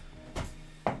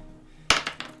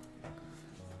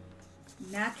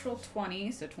 Natural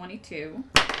 20, so 22.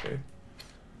 Okay.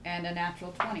 And a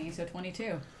natural 20, so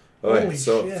 22. Okay, Holy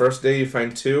so shit. first day you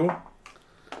find 2.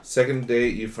 Second day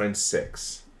you find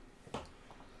 6.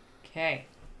 Okay.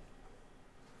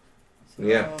 So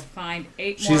Yeah. we'll find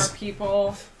 8 She's- more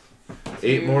people.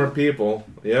 8 more people.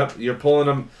 Yep, you're pulling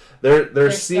them.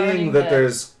 They're seeing starting that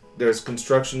to- there's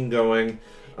construction going.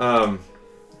 And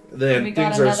Then we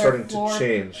got things are another starting floor- to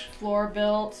change. Floor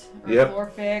built or Yep. floor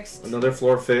fixed. Another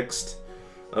floor fixed.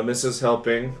 Mrs.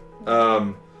 helping.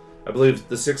 I believe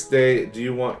the 6th day. Do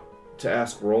you want to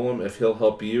ask Rollum if he'll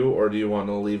help you, or do you want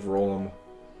to leave Rollum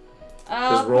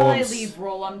I'll probably Rollum's- leave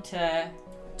Rollum to,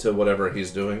 to whatever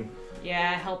he's doing?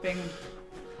 helping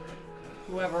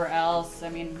whoever else. I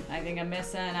mean, I think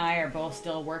Amissa and I are both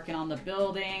still working on the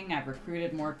building. I've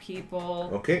recruited more people.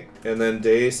 Okay, and then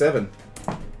day 7.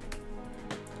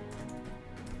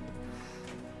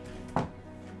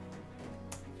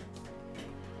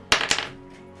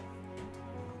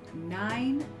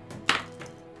 Nine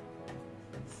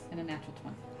and a natural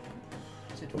 20.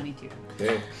 So 22.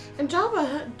 Okay. And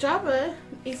Jabba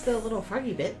eats the little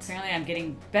froggy bits. Apparently I'm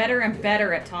getting better and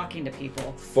better at talking to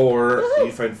people. 4.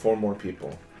 You find 4 more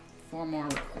people. 4 more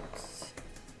recruits.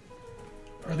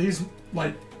 Are these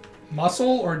like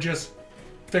muscle or just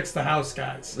fix the house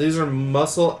guys? These are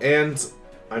muscle, and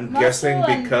I'm Muscle guessing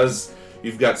and- because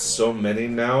you've got so many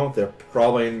now, they're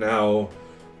probably now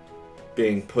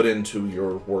being put into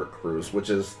your work crews, which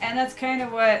is And that's kind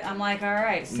of what I'm like,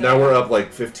 alright, so... now we're up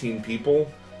like 15 people.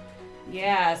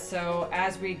 Yeah, so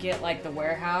as we get like the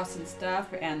warehouse and stuff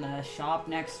and the shop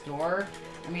next door,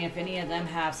 I mean, if any of them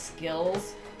have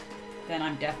skills, then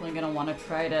I'm definitely going to want to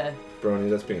try to Brony,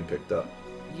 that's being picked up.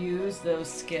 use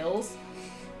those skills.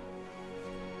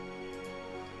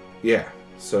 Yeah,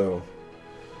 so.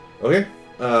 Okay.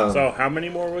 So how many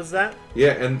more was that?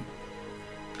 Yeah, and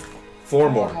 4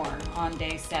 more on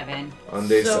day 7. on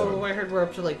day so 7. I heard we're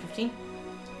up to like 15.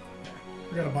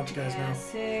 We got a bunch of guys Yeah, now.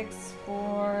 6,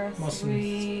 4, Most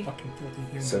 3, fucking filthy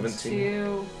humans. 17.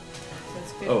 2.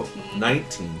 So Oh, it's 15.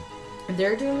 19.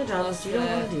 They're doing the jobs Plus you don't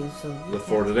the- want to do, so you With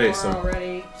 4 can't- today, 4 so.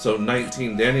 already. So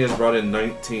 19. Danny has brought in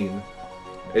 19.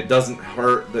 It doesn't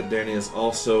hurt that Danny is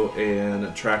also an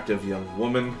attractive young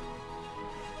woman.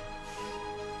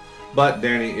 But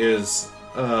Danny is,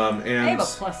 I have and a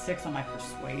 +6 on my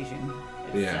persuasion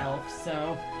itself,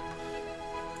 so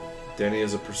Danny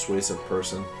is a persuasive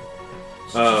person.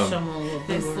 It's just someone will be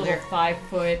this over little there.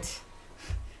 5-foot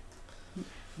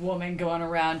woman going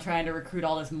around trying to recruit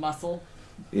all this muscle.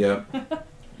 Yep.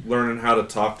 Learning how to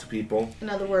talk to people. In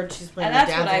other words, she's playing And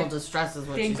the that's what damsel I distress is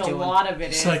what I think she's a doing. lot of it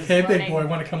It's is. like, is hey, big learning- boy,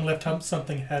 want to come lift up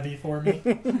something heavy for me?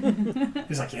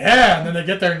 He's like, yeah. And then they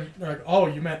get there and they're like, oh,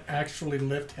 you meant actually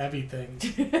lift heavy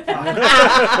things.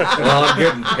 Well, I'm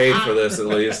getting paid for this at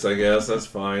least, I guess. That's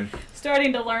fine.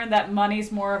 Starting to learn that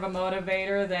money's more of a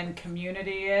motivator than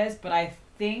community is, but I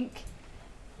think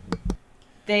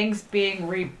things being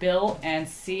rebuilt and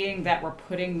seeing that we're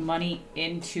putting money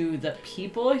into the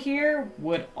people here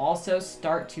would also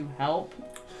start to help.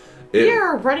 It,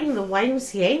 You're running the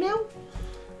YMCA now?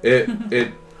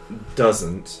 it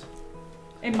doesn't,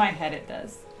 In my head, it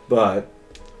does. but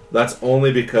that's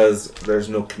only because there's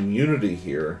no community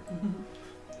here.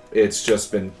 It's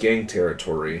just been gang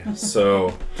territory.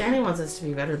 So Danny wants us to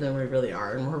be better than we really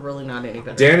are, and we're really not any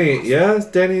better. Danny, than yes,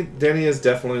 Danny is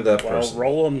definitely that Well, person.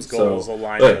 Rollum's So- goals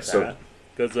align okay, with so- that.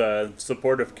 Because a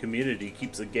supportive community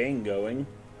keeps a gang going.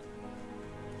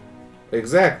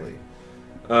 Exactly.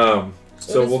 So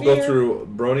does we'll go fear. through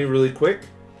Brony really quick.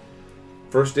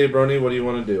 First day, Brony, what do you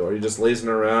want to do? Are you just lazing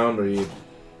around? Are you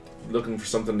looking for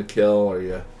something to kill? Are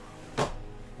you?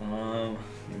 I'm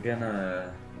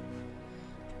gonna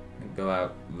go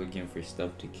out looking for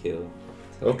stuff to kill.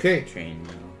 To, like, Okay. train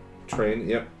now. Train,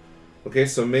 yep. Okay,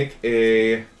 so make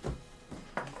a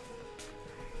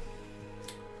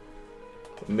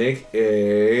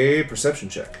perception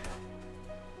check.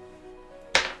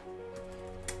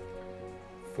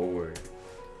 4.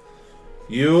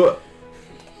 You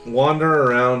wander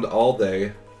around all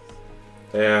day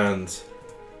and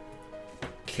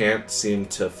can't seem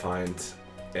to find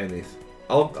anything.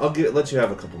 I'll let you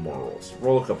have a couple more rolls.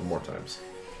 Roll a couple more times.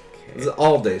 Okay.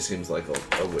 All day seems like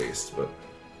a waste, but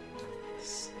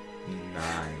 9.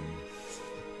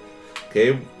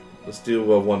 okay. Let's do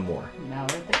one more. Now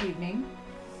we're at the evening.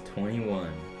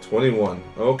 21. 21.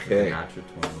 Okay. Natural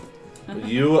 20.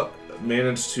 You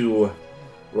managed to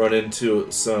run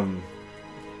into some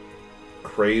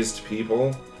crazed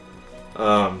people,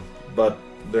 but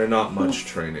they're not much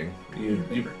training.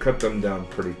 You cut them down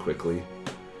pretty quickly.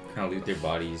 Kind of loot their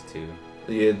bodies too.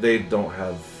 Yeah, they don't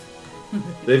have.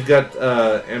 They've got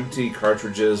empty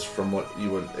cartridges from what you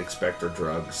would expect are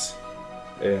drugs,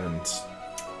 and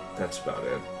that's about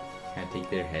it. Can I take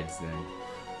their heads then?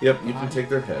 Yep, you can take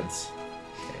their heads.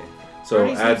 Okay. So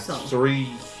Bernie's add new song. 3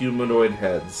 humanoid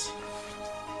heads,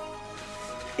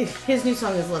 His new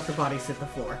song is "Let the Bodies Hit the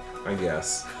Floor." I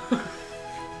guess.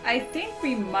 I think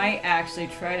we might actually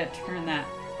try to turn that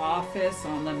office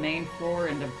on the main floor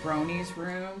into Brony's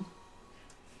room.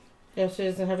 Yeah, she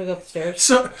doesn't have to go upstairs.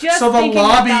 So Just the thinking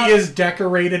lobby about- is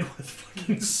decorated with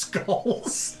fucking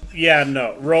skulls. Yeah,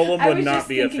 no. Roland I would was not just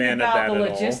be a thinking fan of about that the at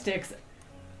all. logistics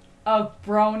of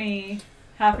Brony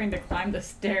having to climb the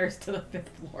stairs to the 5th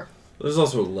floor. There's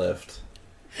also a lift.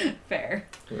 Fair.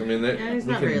 I mean, Yeah, he's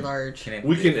we not can, very large.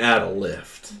 we can add a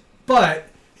lift. But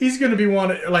he's going to be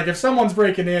like, if someone's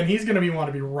breaking in, he's going to want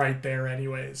to be right there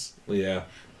anyways. Yeah.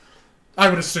 I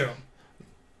would assume.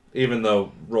 Even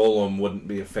though Roland wouldn't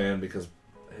be a fan because,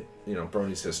 you know,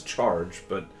 Brony's his charge,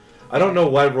 but I don't know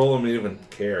why Roland would even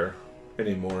care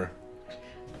anymore.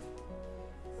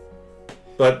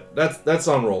 But that's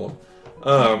on Roland.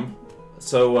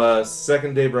 So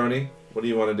second day, Brony, what do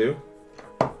you want to do?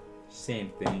 Same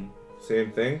thing.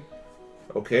 Same thing?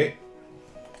 Okay.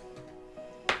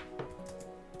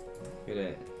 Get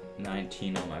a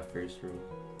 19 on my first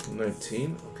roll.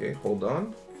 19. Okay, hold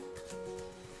on.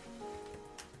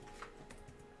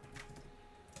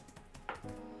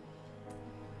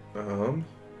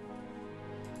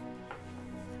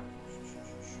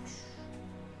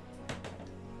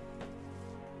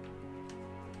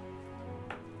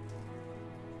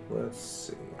 Let's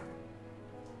see.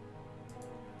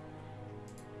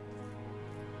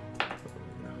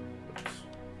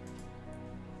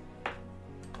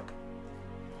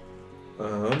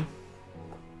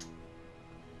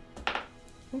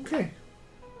 Okay.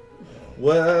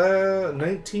 Well,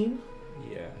 19?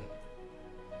 Yeah.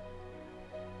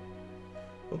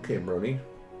 Okay, Brony.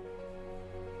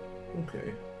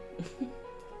 Okay.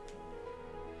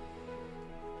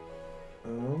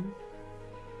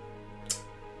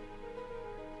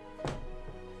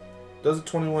 Does a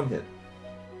 21 hit?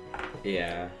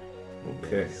 Yeah.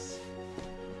 Okay.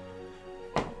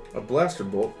 A blaster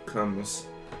bolt comes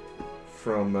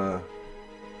from a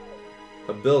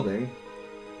building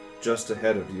just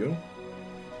ahead of you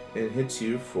and hits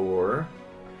you for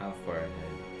How far ahead?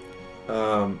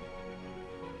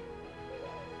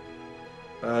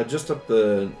 just up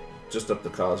the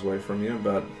causeway from you,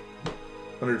 about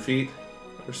 100 feet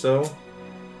or so,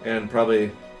 and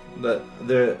probably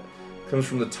the comes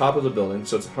from the top of the building,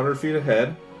 so it's 100 feet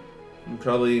ahead, and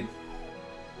probably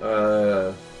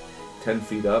 10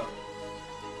 feet up,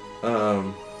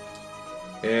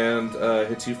 and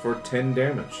hits you for 10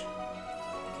 damage.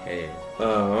 Okay.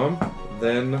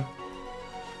 Then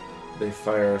they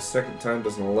fire a second time.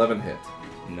 Does an 11 hit?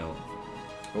 No.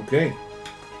 Okay.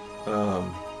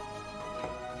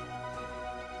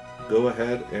 Go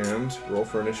ahead and roll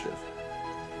for initiative.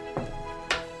 I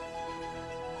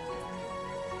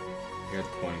got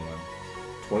 21.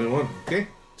 21. Okay,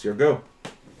 it's your go.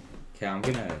 Okay, I'm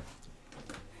gonna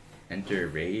enter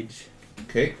rage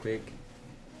Okay. quick.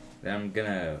 Then I'm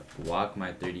gonna walk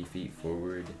my 30 feet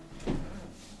forward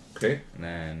Okay. and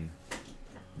then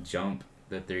jump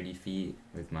the 30 feet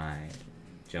with my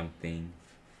jump thing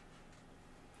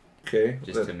Okay.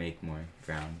 just to make more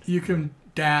ground. You can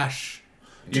dash.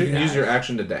 You can use your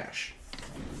action to dash.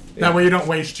 That way you don't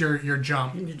waste your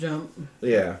jump. You jump.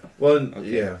 Yeah. Well, Okay.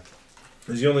 yeah.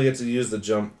 Because you only get to use the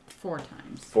jump 4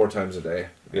 times. 4 times a day.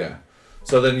 Yeah.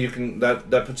 So then you can that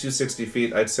puts you 60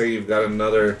 feet. I'd say you've got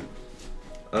another,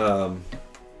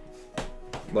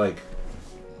 like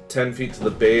 10 feet to the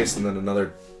base and then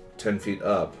another 10 feet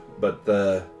up. But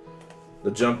the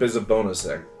jump is a bonus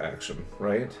action,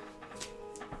 right?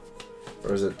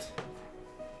 Or is it?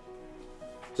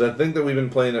 So I think that we've been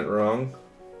playing it wrong.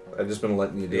 I've just been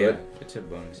letting you do it. It's a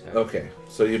bonus action. Okay,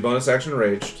 so you bonus action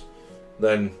raged,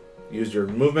 then use your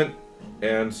movement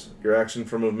and your action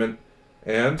for movement,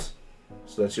 and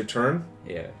so that's your turn.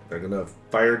 Yeah. They're gonna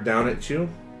fire down at you.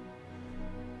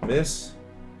 Miss.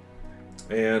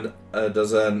 And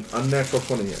does an unnatural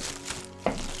 20 hit.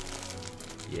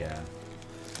 Yeah.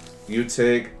 You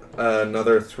take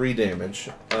another 3 damage.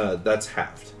 That's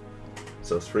halved.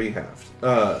 So 3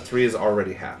 halved. 3 is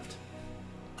already halved.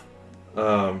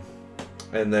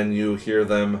 And then you hear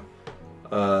them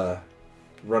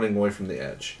running away from the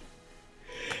edge.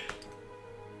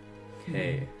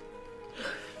 Okay.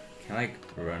 Can I like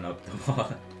run up the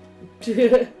wall?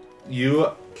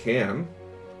 You can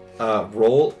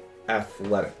roll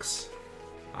athletics.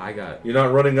 I got You're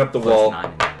not running up the plus wall. 9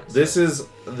 in that, so-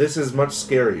 This is much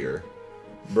scarier.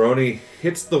 Brony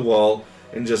hits the wall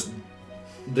and just.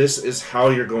 This is how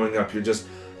you're going up. You're just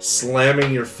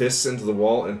slamming your fists into the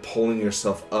wall and pulling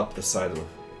yourself up the side of the.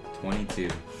 22.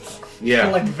 Yeah.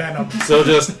 Like Venom. So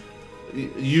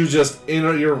you just in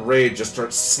your rage just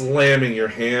start slamming your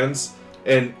hands,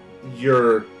 and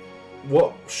your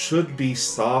what should be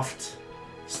soft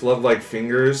slug-like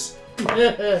fingers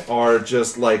are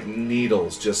just like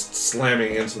needles just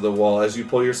slamming into the wall. As you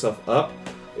pull yourself up,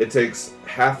 it takes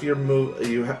half your move.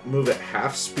 You move at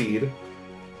half speed,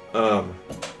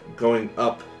 going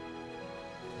up,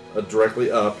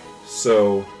 directly up.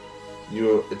 So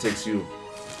it takes you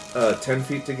 10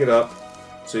 feet to get up.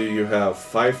 So you have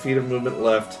 5 feet of movement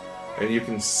left, and you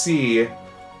can see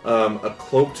a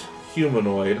cloaked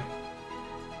humanoid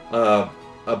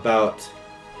about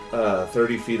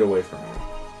 30 feet away from you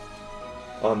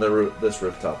on this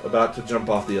rooftop, about to jump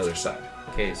off the other side.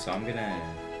 Okay, so I'm gonna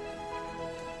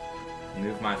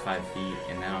move my 5 feet,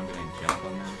 and then I'm gonna jump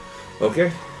on them.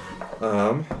 Okay.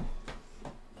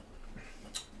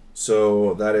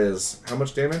 So that is how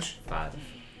much damage? 5.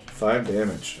 5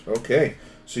 damage. Okay.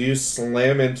 So you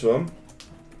slam into him,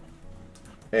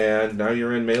 and now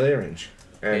you're in melee range,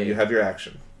 and Okay. you have your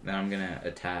action. Then I'm gonna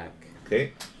attack.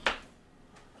 Okay.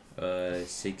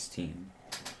 16.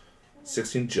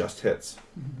 16 just hits.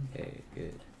 Okay,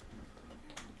 good.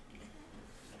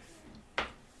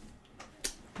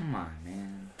 Come on,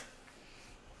 man.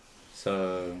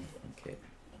 So, okay.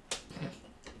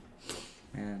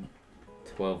 And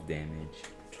 12 damage.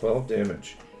 12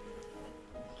 damage.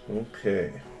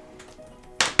 Okay.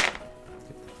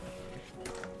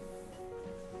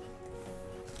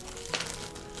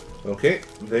 Okay,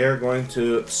 they are going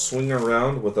to swing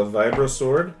around with a vibro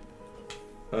sword,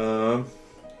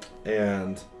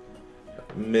 and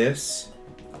miss,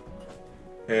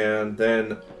 and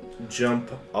then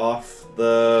jump off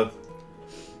the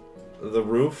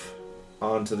roof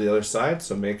onto the other side.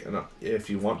 So if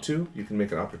you want to, you can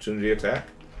make an opportunity attack.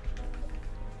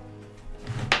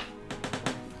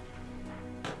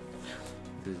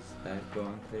 Does that go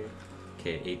on clear?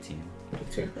 Okay, 18.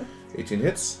 Okay, 18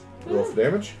 hits. Roll for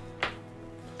damage.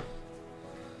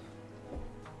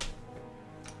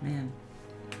 Man.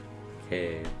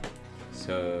 Okay,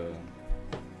 so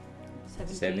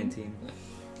 17.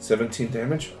 17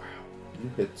 damage. Wow, you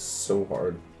hit so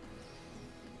hard.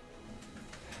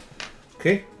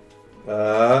 Okay,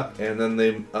 and then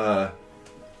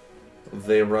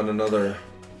they run another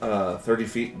 30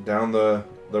 feet down the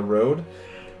road.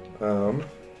 And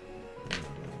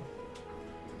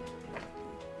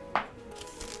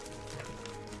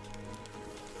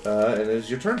it is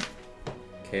your turn.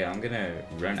 Okay, I'm gonna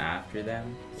run after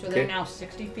them. So Okay. they're now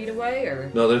 60 feet away, or?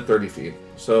 No, they're 30 feet.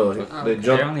 So they okay.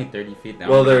 jump. They're only 30 feet down.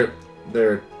 Well,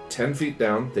 they're 10 feet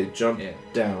down. They jump Yeah.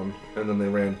 down, and then they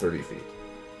ran 30 feet.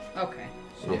 Okay.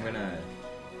 So I'm gonna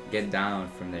get down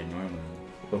from there normally.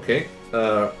 Okay.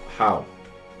 How?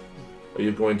 Are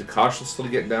you going to cautiously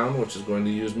get down, which is going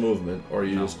to use movement, or are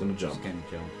you No, just going to jump? Just gonna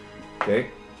jump. Okay.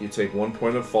 You take 1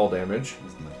 point of fall damage.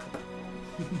 It's nothing.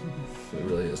 It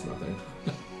really is nothing.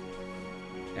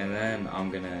 And then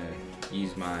I'm gonna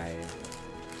use my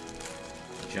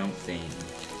jump thing.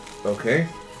 Okay.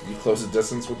 You close the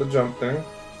distance with the jump thing.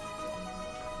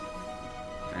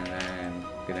 And then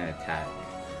gonna attack.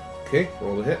 Okay.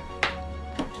 Roll the hit.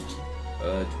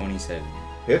 27.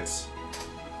 Hits.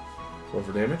 Roll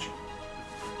for damage.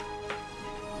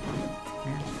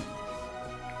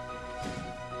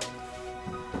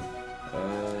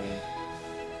 Uh,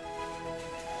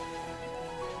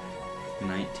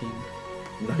 19.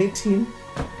 19.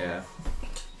 Yeah.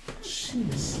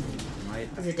 Jeez. Might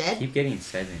Is it dead? keep getting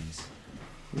 7s.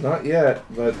 Not yet,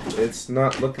 but it's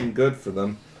not looking good for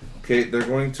them. Okay, they're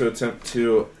going to attempt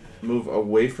to move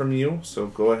away from you, so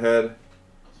go ahead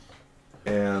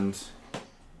and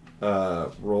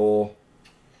roll.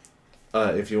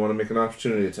 If you want to make an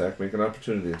opportunity attack, make an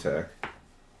opportunity attack.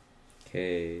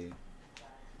 Okay.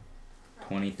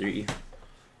 23.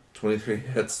 23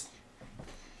 hits.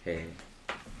 Okay.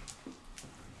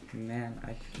 Man,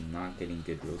 I'm not getting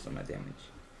good rolls on my damage.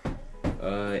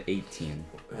 18.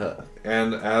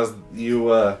 And as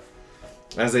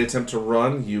they attempt to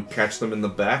run, you catch them in the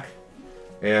back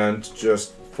and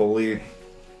just fully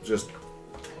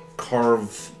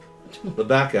carve the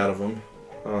back out of them.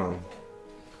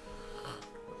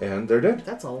 And they're dead.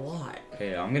 That's a lot.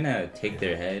 Okay, I'm gonna take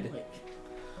their head.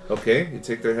 Okay, you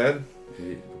take their head.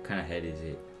 What kind of head is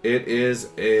it? It is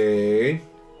a...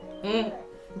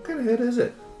 What kind of head is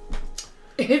it?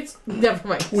 It's never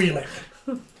mind. Wheeling.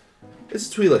 It's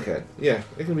a Twi'lek head. Yeah,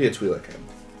 it can be a Twi'lek head.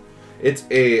 It's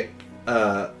a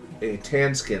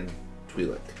tan skin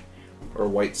Twi'lek. Or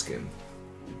white skin.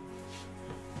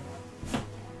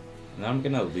 And I'm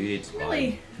gonna loot its body.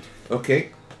 Really, Okay,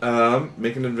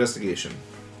 make an investigation.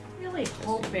 really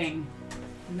hoping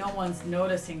no one's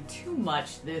noticing too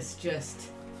much this just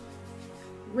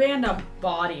random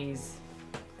bodies,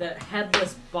 that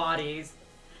headless bodies,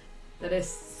 that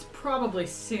is probably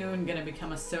soon going to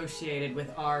become associated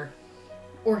with our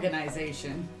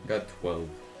organization. Got 12.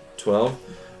 12.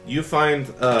 You find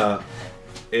a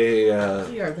We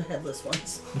are the headless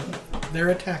ones. They're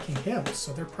attacking him,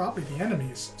 so they're probably the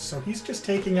enemies. So he's just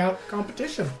taking out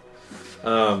competition.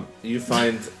 you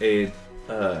find a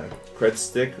cred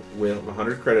stick with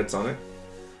 100 credits on it,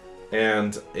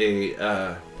 and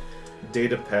a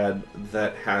data pad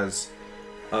that has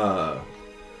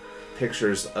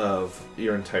pictures of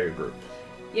your entire group.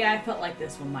 Yeah, I felt like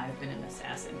this one might have been an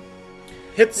assassin.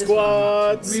 Hit This one I'm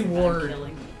not squads! too worried about Reward.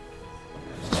 killing.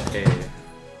 Okay.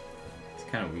 It's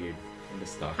kind of weird. I'm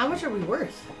just talking. How much are we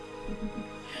worth?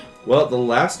 Well, the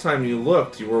last time you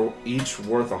looked, you were each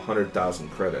worth 100,000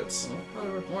 credits.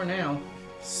 Probably worth more now.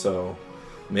 So,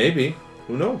 maybe.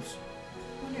 Who knows?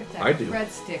 I wonder if that I do. cred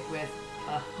stick with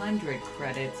 100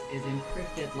 credits is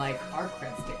encrypted like our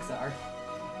cred sticks are.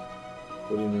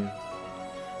 What do you mean?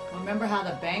 Remember how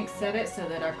the bank set it so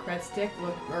that our cred stick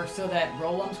so that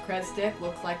Roland's cred stick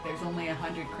looks like there's only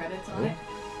 100 credits on it?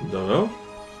 Don't know.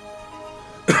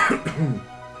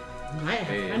 Might have.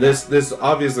 Hey. This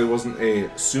obviously wasn't a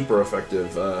super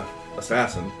effective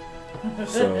assassin.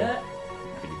 So,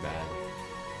 Pretty bad.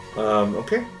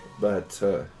 okay. But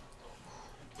go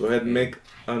ahead and make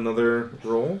another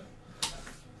roll.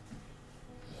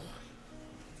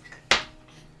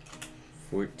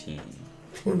 14.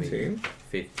 14.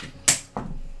 15.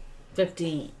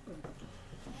 15.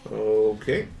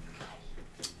 Okay.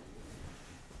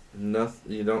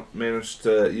 Nothing. You don't manage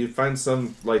to. You find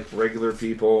some like regular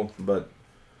people, but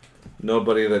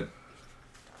nobody that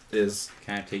is.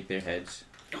 Can I take their heads?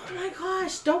 Oh my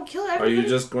gosh, don't kill Are everybody. you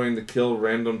just going to kill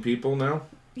random people now?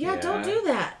 Yeah, don't Yeah. do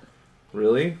that.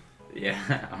 Really? Yeah,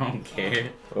 I don't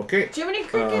care. Okay. Jiminy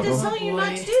Cricket is telling you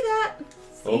not to do that.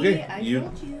 Okay.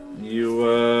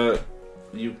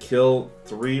 You kill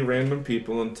 3 random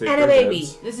people and take And their a baby.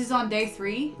 heads. This is on day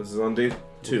 3? This is on day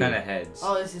 2. What kind of heads?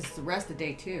 Oh, this is the rest of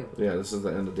day 2. Yeah, this is the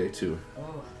end of day 2.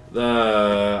 Oh.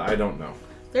 I don't know.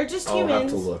 They're just I'll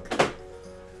humans. have to look.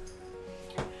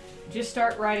 Just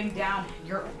start writing down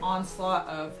your onslaught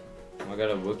of... I got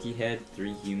a Wookiee head,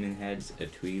 3 human heads, a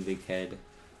Twi'lek head,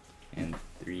 and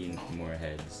 3 more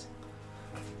heads.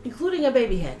 Including a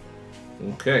baby head.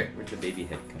 Okay. Where'd the baby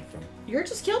head come from? You're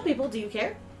just kill people. Do you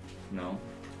care? No.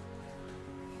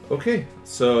 Okay.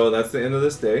 So that's the end of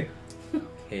this day.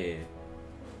 Hey.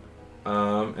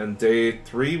 And day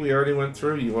 3 we already went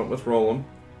through. You went with Roland.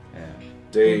 Yeah.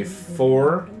 Day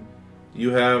 4,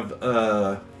 you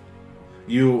have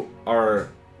you are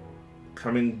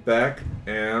coming back,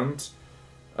 and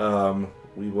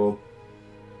we will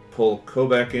pull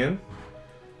Kobach in,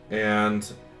 and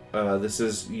this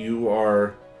is you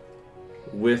are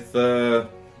with a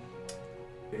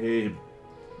with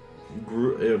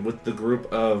the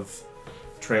group of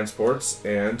transports,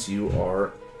 and you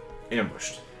are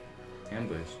ambushed.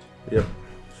 Ambushed. Yep. I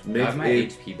Make have my a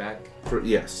HP back.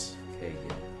 yes. Okay,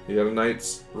 good. You got a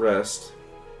night's rest.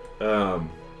 Go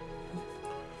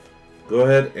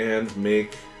ahead and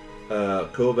make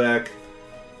Kobach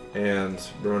and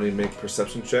Brony make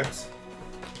perception checks.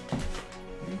 What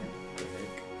the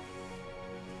heck?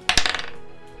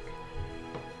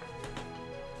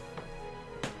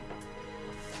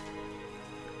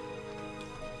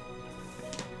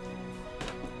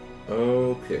 I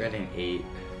Okay. got an 8.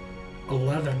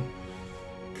 11.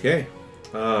 Okay.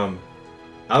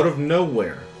 Out of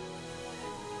nowhere,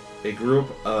 a group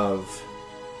of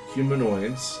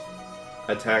humanoids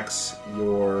attacks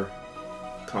your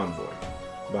convoy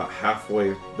about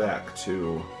halfway back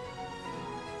to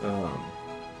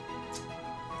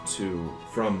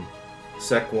from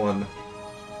Sec 1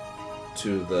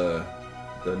 to the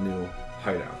new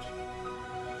hideout.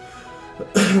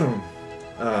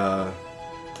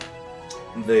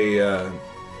 They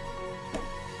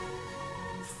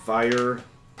fire.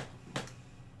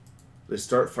 They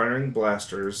start firing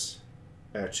blasters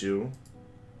at you.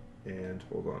 And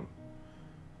hold on.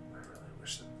 I really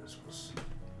wish that this was.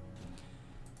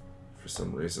 For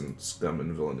some reason, Scum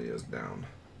and Villainy is down.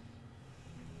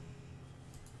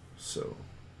 So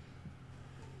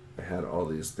I had all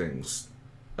these things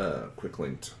quick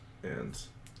linked, and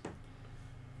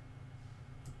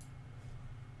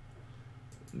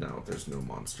now there's no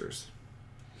monsters.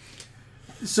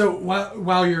 So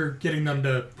while you're getting them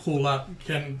to pull up,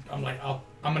 I'm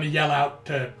gonna yell out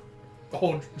to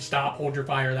hold your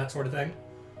fire, that sort of thing.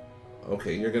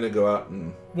 Okay, you're gonna go out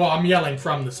and. Well, I'm yelling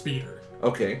from the speeder.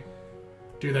 Okay.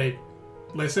 Do they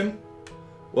listen?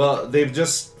 Well, they've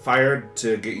just fired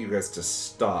to get you guys to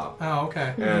stop, Oh,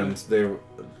 okay. and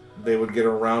they would get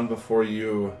around before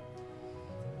you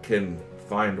can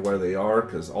find where they are,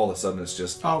 because all of a sudden it's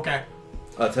just Oh, okay.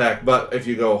 attack. But if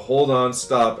you go hold on,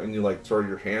 stop, and you like throw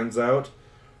your hands out,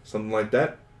 something like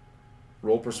that,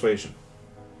 roll persuasion.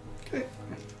 Okay.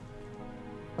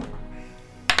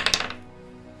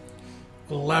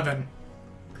 11.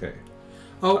 Okay.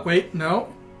 Oh, wait,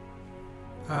 no.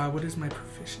 What is my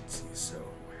proficiency? So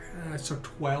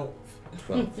 12.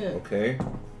 12. Okay.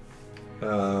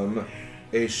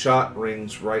 A shot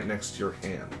rings right next to your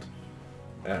hand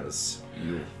as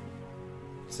you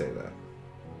say that.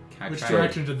 Can I Which try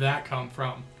direction did that come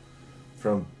from?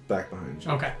 From back behind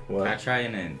you. Okay. What? Can I try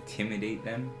and intimidate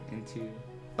them into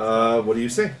What do you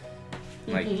say?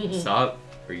 like stop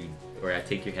or I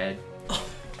take your head?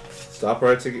 Stop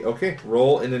or I take it. Okay,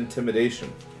 roll an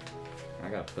intimidation. I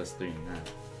got +3 in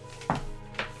that.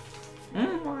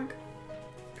 Oh my god.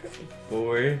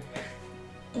 4.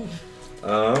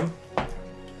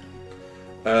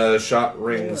 A shot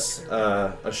rings.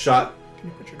 A shot Can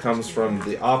you put your comes from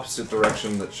the opposite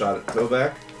direction that shot at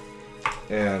Kovac,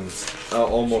 and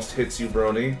almost hits you,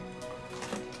 Brony.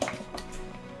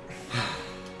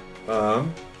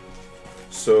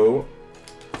 So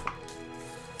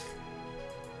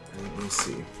let me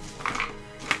see.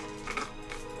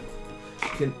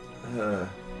 Can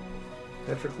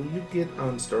Patrick, will you get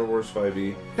on Star Wars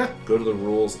 5e? Yeah. Go to the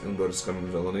rules and go to Scum and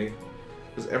Villainy.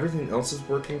 Because everything else is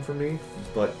working for me,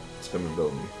 but Scum and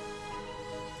Villainy.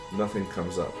 Nothing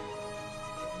comes up.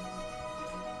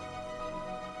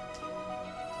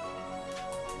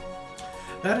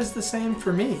 That is the same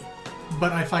for me.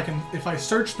 But if I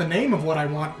search the name of what I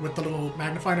want with the little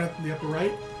magnifier at the upper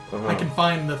right, I can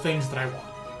find the things that I want.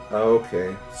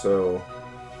 Okay, so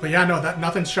But yeah, no, that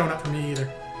nothing's showing up for me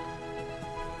either.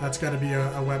 That's got to be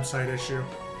a website issue.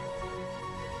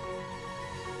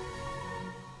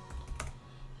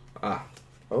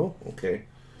 oh, okay.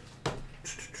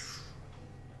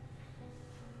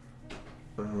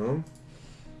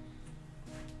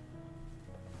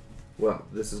 Well,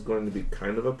 this is going to be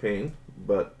kind of a pain,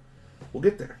 but we'll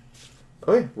get there.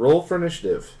 Okay, roll for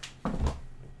initiative.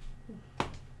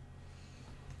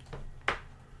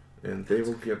 And they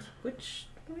will get... Which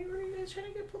one were you guys trying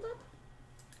to get pulled up?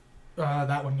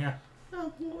 That one, yeah.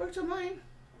 Oh, well, it worked on mine.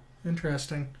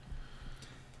 Interesting.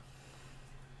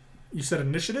 You said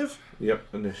initiative? Yep,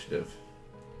 initiative.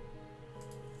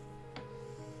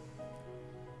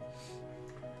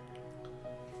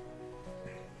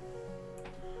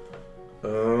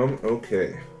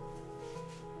 Okay.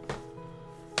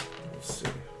 Let's see.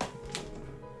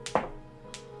 My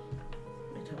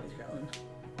tummy's growling.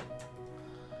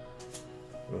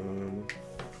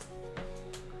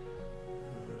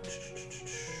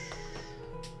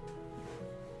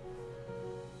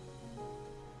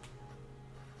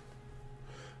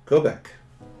 Go back.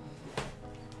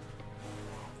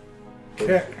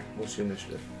 Okay. What's your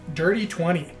initiative? Dirty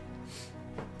 20.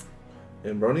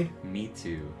 And Brony? Me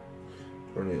too.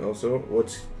 Brony also.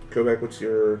 Go back, what's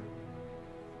your...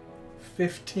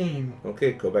 15.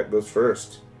 Okay, go back goes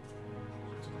first.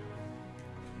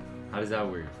 How does that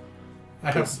work?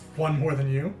 I have one more than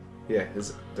you. Yeah,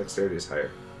 his dexterity is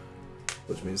higher,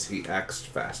 which means he acts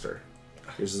faster.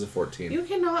 Yours is a 14. You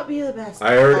cannot be the best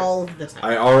I at already- all of this.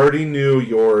 I already knew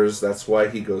yours. That's why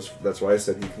he goes. That's why I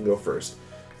said he can go first.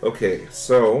 Okay,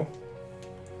 so,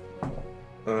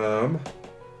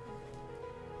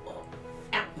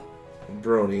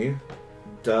 Brony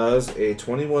does a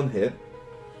 21 hit.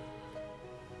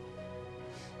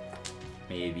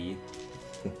 Maybe.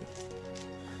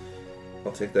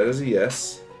 I'll take that as a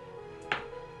yes.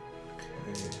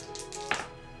 Okay.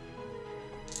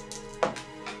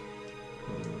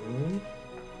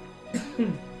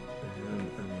 And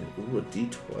ooh, a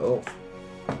D12.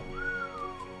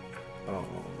 Oh.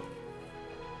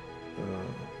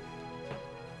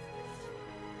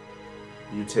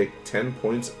 You take 10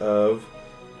 points of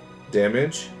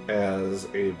damage as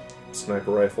a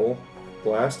sniper rifle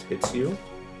blast hits you.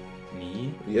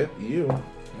 Me? Yep, you. Dang.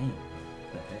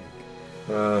 What the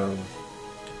heck?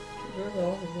 You're the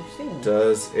only one we've seen.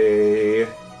 Does a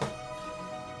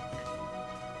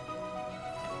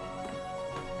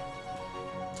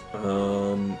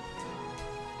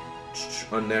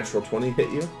unnatural 20 hit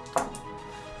you?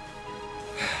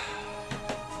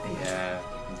 Yeah,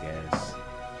 I guess.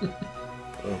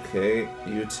 Okay,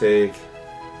 you take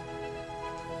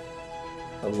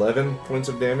 11 points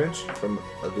of damage from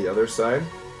the other side.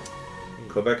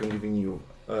 Go back, I'm giving you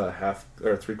half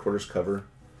or 3/4 cover.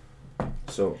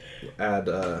 So add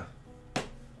I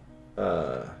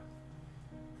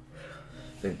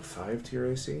think 5 to your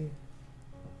AC.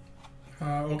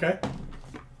 Okay.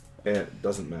 And it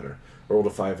doesn't matter. I rolled a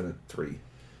 5 and a 3.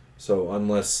 So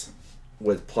unless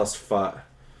with +5,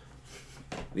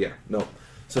 yeah, no.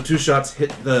 So 2 shots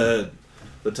hit the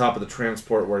top of the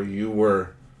transport where you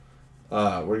were,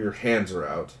 where your hands are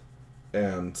out,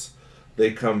 and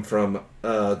they come from.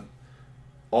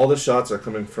 All the shots are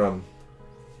coming from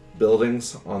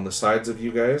buildings on the sides of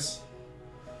you guys.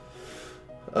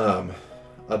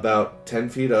 About 10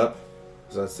 feet up.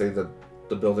 So I'd say that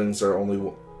the buildings are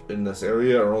only in this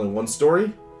area are only 1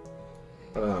 story.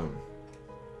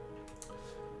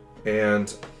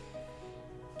 And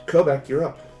Kobak, you're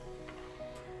up.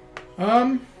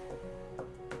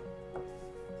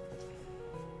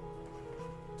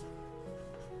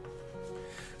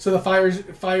 So the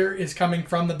fire is coming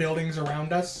from the buildings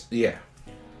around us? Yeah.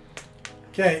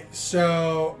 Okay,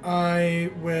 so I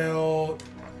will...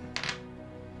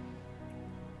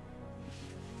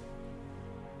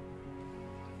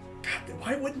 God,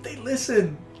 why wouldn't they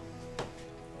listen?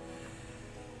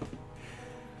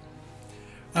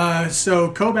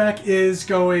 So Kobak is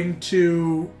going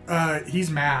to... he's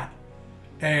mad.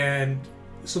 And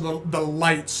so the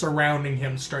light surrounding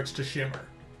him starts to shimmer.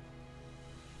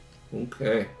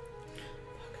 Okay.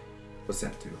 What's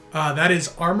that do? That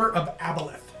is Armor of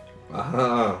Aboleth.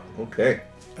 Aha. Okay.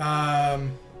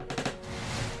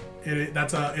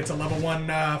 It's a level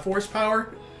 1 force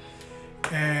power,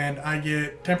 and I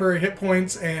get temporary hit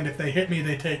points, and if they hit me,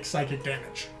 they take psychic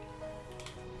damage.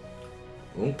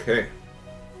 Okay.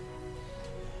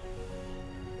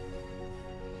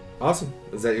 Awesome.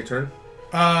 Is that your turn?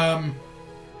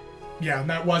 Yeah, and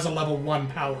that was a level 1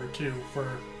 power too for.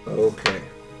 Okay.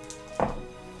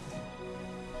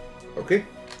 Okay.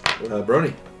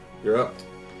 Brony, you're up.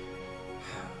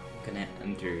 I'm gonna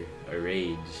enter a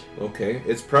rage. Okay.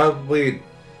 It's probably...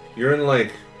 You're in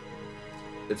like...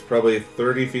 It's probably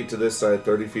 30 feet to this side,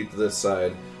 30 feet to this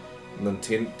side, and then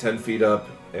 10 feet up,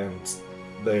 and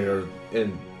they're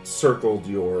encircled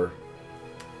your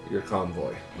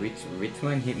convoy. Which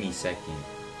one hit me second?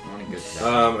 I want to go to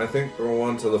that. I think we're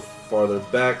one to the farther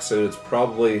back, so it's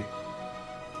probably...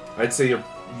 I'd say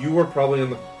you were probably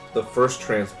in the first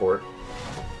transport,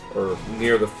 or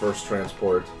near the first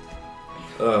transport.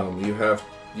 You'd have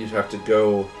to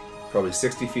go probably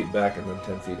 60 feet back and then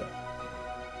 10 feet up.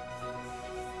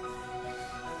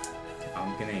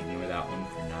 I'm gonna ignore that one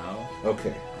for now.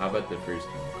 Okay. How about the first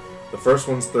one? The first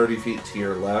one's 30 feet to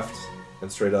your left and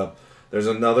straight up. There's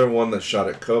another one that shot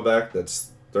at Kobak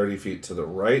that's 30 feet to the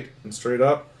right and straight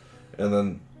up.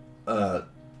 And then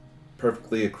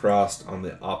perfectly across on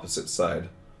the opposite side.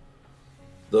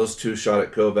 Those 2 shot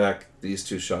at Kobak, these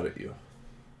 2 shot at you.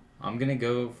 I'm gonna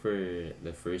go for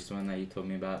the first one that you told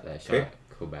me about that shot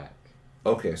Kobak.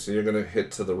 Okay, so you're gonna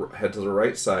head to the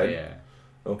right side. Yeah.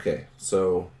 Okay,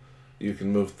 so you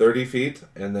can move 30 feet,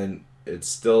 and then it's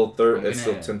still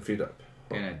still 10 feet up.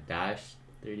 I'm gonna dash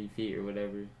 30 feet or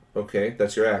whatever. Okay,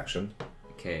 that's your action.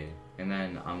 Okay, and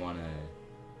then I wanna...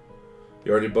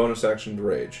 You already bonus action to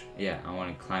rage. Yeah, I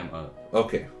wanna climb up.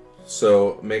 Okay,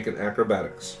 so make an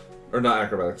acrobatics. Or not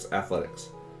acrobatics,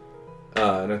 athletics.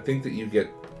 And I think that you get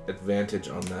advantage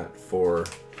on that for...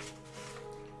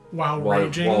 While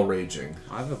raging? While raging.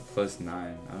 I have a +9.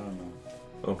 I don't know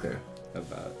Okay.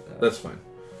 about that. That's fine.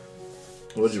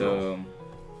 What'd you roll?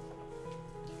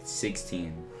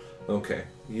 16. Okay.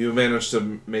 You managed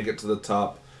to make it to the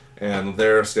top, and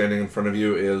there, standing in front of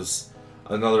you, is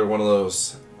another one of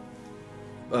those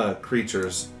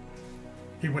creatures.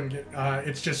 He wouldn't get...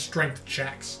 it's just strength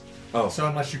checks. Oh. So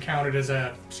unless you count it as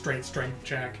a straight strength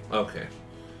check. Okay.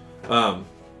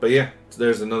 But yeah,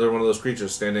 there's another one of those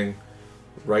creatures standing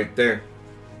right there.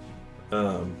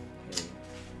 Okay.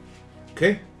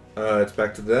 It's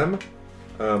back to them.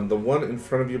 The one in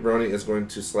front of you, Brony, is going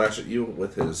to slash at you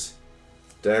with his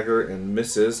dagger and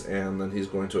misses, and then he's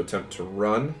going to attempt to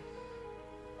run.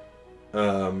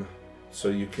 So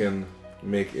you can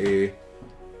make an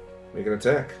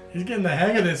attack. He's getting the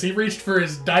hang of this. He reached for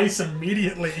his dice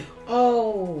immediately.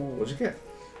 Oh. What'd you get?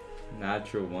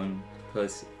 Natural 1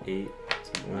 +8.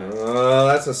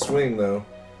 That's a swing, though.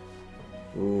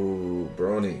 Ooh,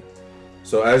 Brony.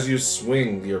 So as you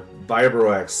swing, your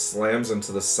vibroaxe slams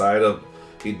into the side of...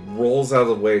 He rolls out of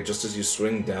the way just as you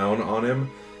swing down on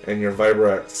him, and your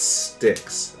vibroaxe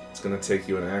sticks. It's going to take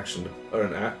you an action,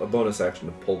 a bonus action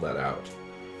to pull that out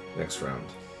next round.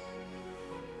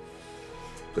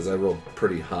 Because I rolled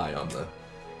pretty high on the...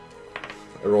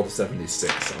 I rolled a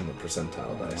 76 on the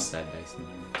percentile dice. I want that dice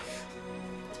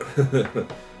number.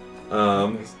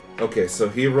 Okay, so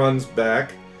he runs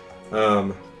back.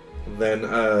 Then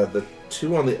the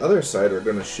 2 on the other side are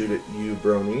going to shoot at you,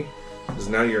 Brony. Because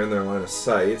now you're in their line of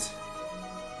sight.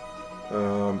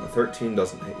 13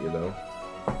 doesn't hit you, though.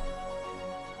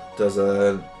 Does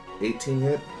a 18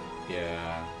 hit?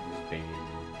 Yeah, it's big.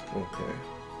 Okay.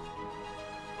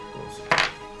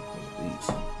 These.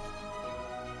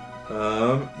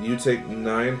 You take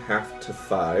 9, half to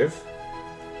 5.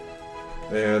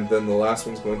 And then the last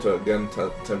one's going to again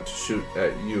attempt to shoot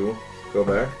at you. Go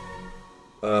back.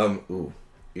 Ooh,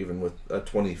 even with a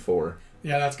 24.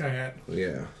 Yeah, that's gonna hit.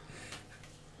 Yeah.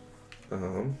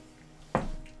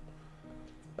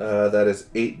 That is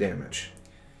 8 damage.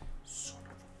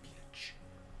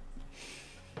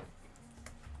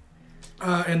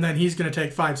 And then he's gonna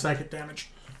take 5 psychic damage.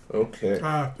 Okay.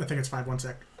 I think it's 5. 1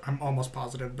 sec. I'm almost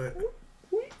positive, but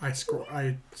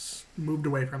I moved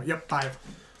away from it. Yep, 5.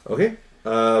 Okay.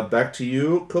 Back to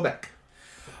you, Kovac.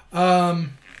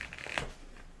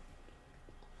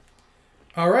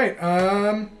 All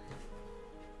right.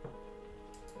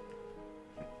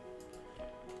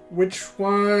 Which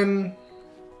one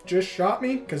just shot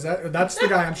me? Because that's the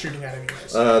guy I'm shooting at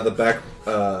anyways. The back.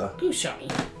 You shot me.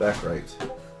 Back right.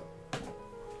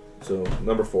 So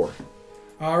number 4.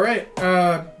 All right.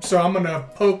 So I'm gonna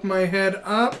poke my head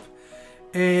up,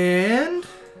 and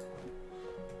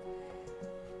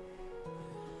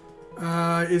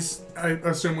I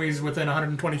assume he's within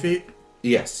 120 feet.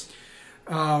 Yes.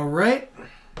 All right.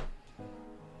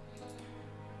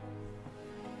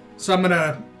 So I'm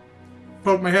gonna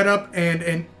poke my head up, and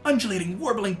an undulating,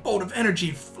 warbling bolt of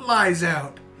energy flies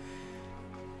out.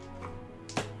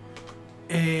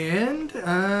 And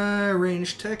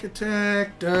ranged tech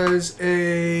attack does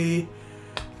a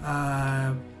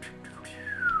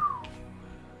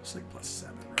it's like +7,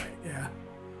 right? Yeah.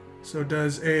 So it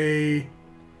does a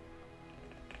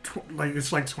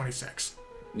it's like 26.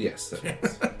 Yes. That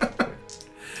is.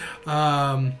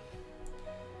 And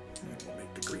we'll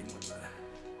make the green one there.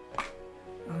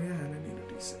 Oh yeah, and I need a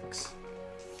d6.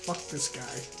 Fuck this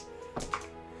guy.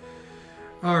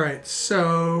 Alright,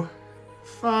 so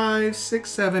 5, 6,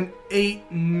 7,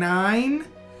 8, 9.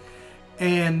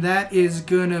 And that is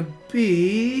gonna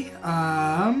be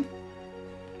ion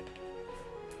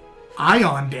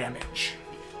damage.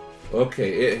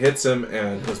 Okay, it hits him,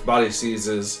 and his body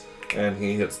seizes, and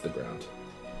he hits the ground.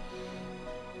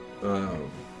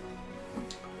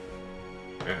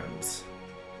 And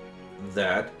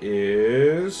that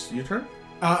is your turn.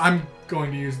 I'm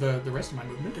going to use the rest of my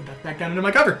movement to duck back down into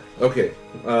my cover. Okay,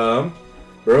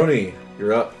 Brony,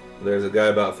 you're up. There's a guy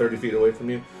about 30 feet away from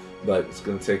you, but it's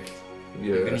gonna take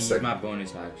you I'm a gonna use second. my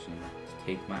bonus action to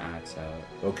take my axe out.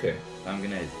 Okay, I'm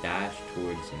gonna dash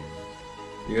towards him.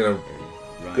 you're gonna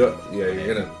Or run. go. Yeah,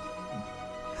 you're gonna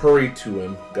hurry to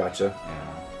him. Gotcha.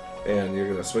 Yeah. And you're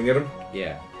gonna swing at him.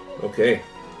 Yeah. Okay.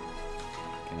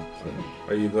 Gonna kill him.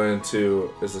 Are you going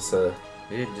to? Is this a?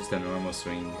 This is just a normal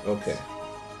swing. Okay.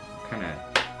 Kind of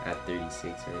at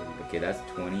 36 already. Okay, that's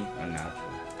 20 unnatural.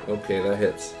 Okay, that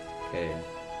hits. Okay.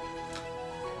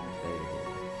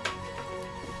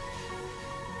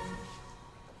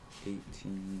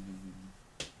 18.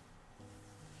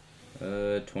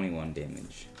 21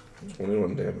 damage.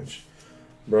 21 damage.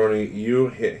 Brony, you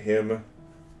hit him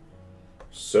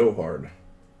so hard.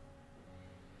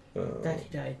 That he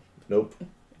died. Nope.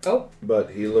 Oh. But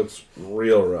he looks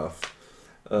real rough.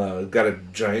 Got a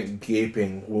giant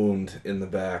gaping wound in the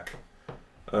back.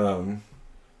 And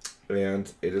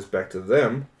it is back to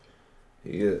them.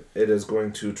 It is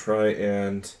going to try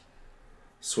and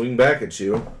swing back at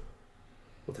you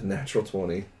with a natural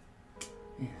 20.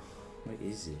 What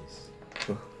is this?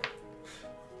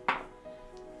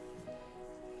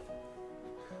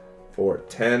 For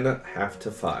 10, half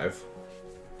to 5.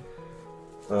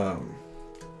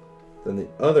 Then the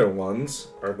other ones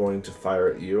are going to fire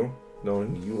at you,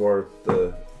 knowing you are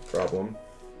the problem.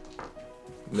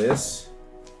 Miss.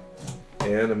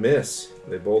 And a miss.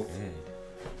 They both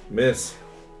miss.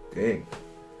 Dang.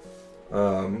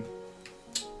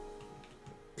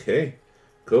 Okay.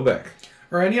 Go back.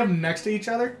 Are any of them next to each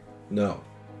other? No.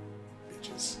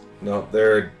 Bitches. No,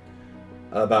 they're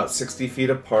about 60 feet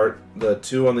apart. The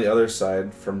two on the other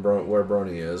side from where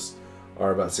Brony is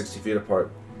are about 60 feet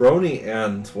apart. Brony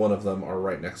and one of them are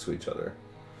right next to each other.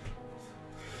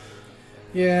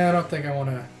 Yeah, I don't think I want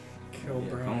to kill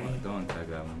Yeah, Brony. don't attack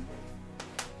that one.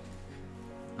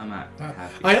 I'm not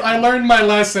happy. I learned my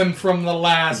lesson from the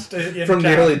last From encounter.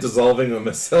 nearly dissolving a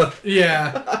missile.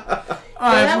 Yeah. that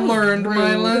I've was learned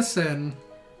my rude. lesson.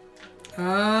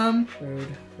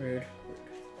 Rude.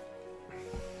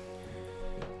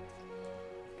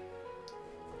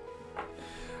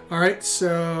 Alright,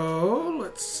 so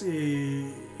let's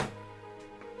see.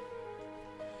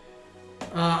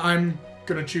 I'm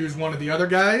gonna choose one of the other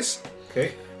guys,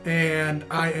 Okay. and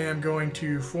I am going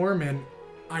to form an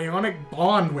ionic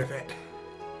bond with it.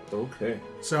 Okay.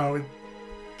 So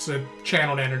it's a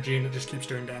channeled energy, and it just keeps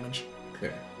doing damage.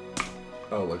 Okay.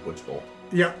 Oh, like Witch Bolt.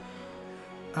 Yep.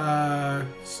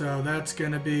 So that's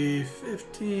going to be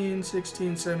 15,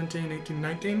 16, 17, 18,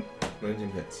 19.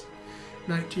 19 hits.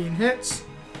 19 hits.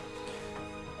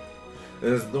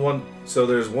 There's the one. So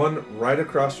there's one right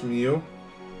across from you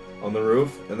on the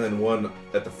roof, and then one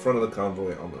at the front of the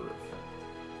convoy on the roof.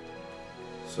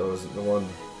 So is it the one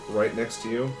right next to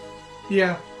you?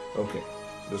 Yeah. Okay.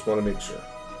 Just want to make sure.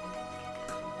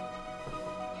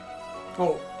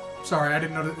 Oh, sorry, I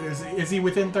didn't know that. Is he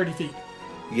within 30 feet?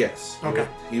 Yes. Okay.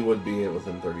 He would be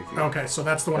within 30 feet. Okay, so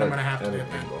that's the one I'm going to have to At hit an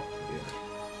then. angle.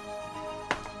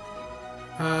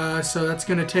 So that's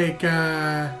going to take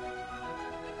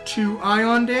 2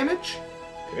 ion damage.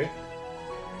 Yeah. Okay.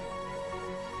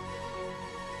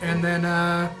 And then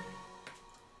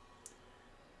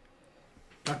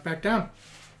duck back down.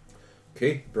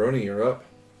 Okay, Brony, you're up.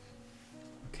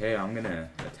 Okay, I'm gonna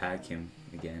attack him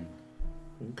again.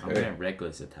 Okay. I'm gonna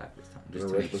reckless attack this time, just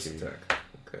to make reckless sure. attack.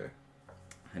 Okay.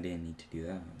 I didn't need to do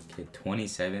that. Okay,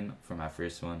 27 for my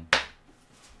first one,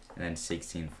 and then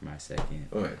 16 for my second.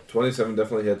 Alright, 27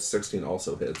 definitely hits, 16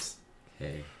 also hits.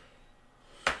 Okay.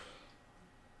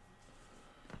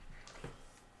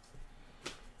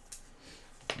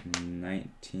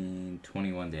 $19,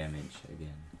 21 damage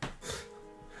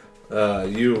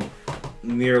again. You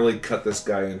nearly cut this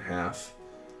guy in half.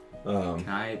 Can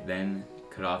I then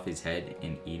cut off his head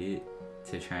and eat it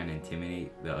to try and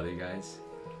intimidate the other guys?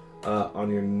 On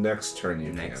your next turn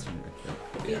you Next can. one.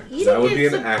 Yeah, You that would be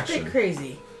it's an a action. bit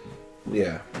crazy.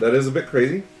 Yeah, that is a bit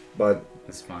crazy, but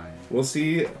That's fine. we'll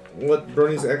see what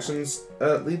Bernie's actions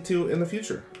lead to in the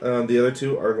future. The other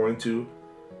two are going to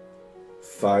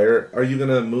fire. Are you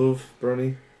gonna move,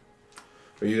 Bernie?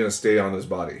 Or are you gonna stay on his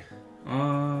body?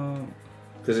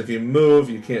 Because if you move,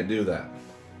 you can't do that.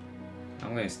 I'm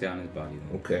gonna stay on his body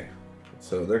then. Okay.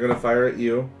 So they're gonna fire at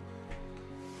you.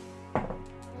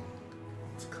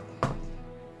 Let's go.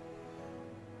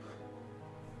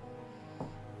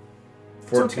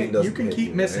 14 It's okay. doesn't You can hit keep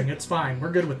you, missing. right? It's fine.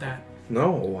 We're good with that.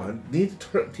 No, I need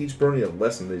to teach Bernie a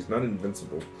lesson that he's not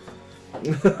invincible.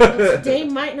 Today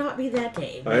might not be that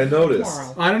day. I noticed.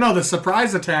 Tomorrow. I don't know. The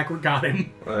surprise attack got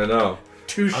him. I know.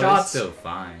 2 I was shots still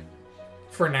fine.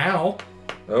 for now.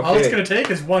 All it's Okay. going to take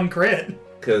is 1 crit.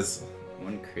 Because,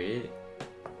 One crit.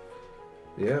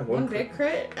 yeah, One big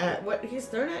crit at what he's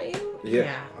thrown at you?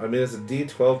 Yeah. I mean, it's a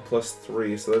D12 plus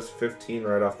 3, so that's 15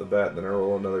 right off the bat. Then I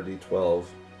roll another D12.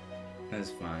 That's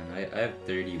fine. I have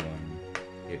 31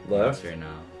 hit Left? points right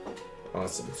now.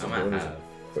 Awesome. So I'm at Bernie's half.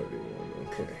 31.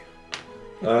 Okay.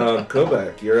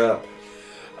 Kovac, you're up.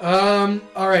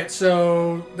 Alright,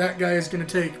 so that guy is going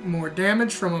to take more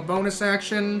damage from a bonus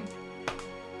action.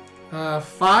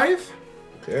 5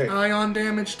 Okay. ion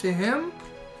damage to him.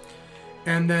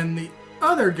 And then the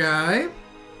other guy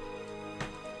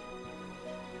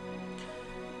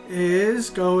is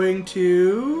going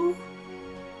to...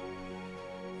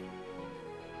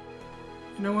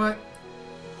 You know what?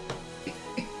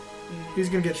 He's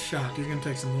going to get shocked. He's going to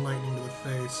take some lightning to the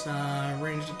face.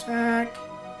 Ranged attack.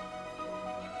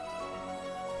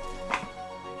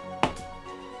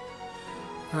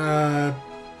 Uh,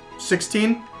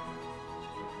 16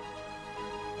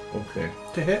 Okay.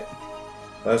 to hit.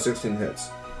 16 hits.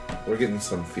 We're getting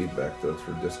some feedback, though,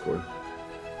 through Discord.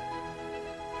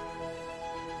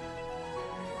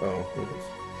 Oh, it is.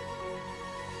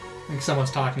 I think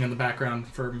someone's talking in the background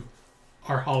from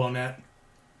our HoloNet.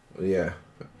 Yeah.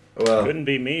 Well, Couldn't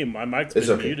be me. My mic's It's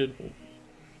been okay. muted.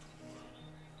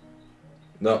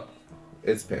 no.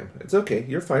 It's Pam. It's okay.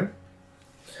 You're fine.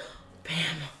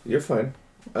 Pam. You're fine.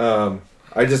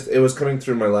 It was coming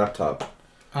through my laptop,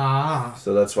 Ah.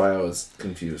 so that's why I was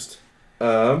confused.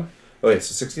 Okay, so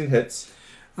 16 hits.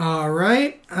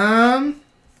 Alright.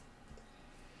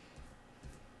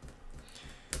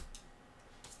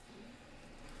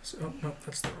 So, oh, nope,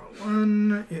 that's the wrong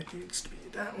one. It needs to be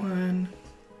that one.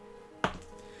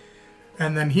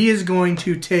 And then he is going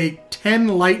to take 10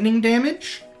 lightning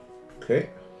damage. Okay.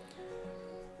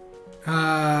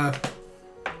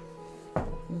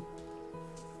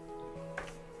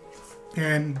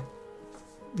 And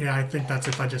yeah, I think that's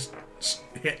if I just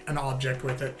hit an object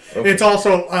with it. Okay. It's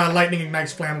also lightning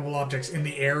ignites flammable objects in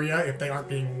the area if they aren't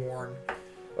being worn.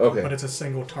 Okay. But it's a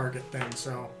single target thing,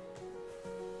 so.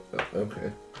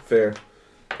 Okay. Fair.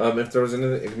 If there was any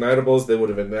ignitables, they would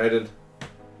have ignited.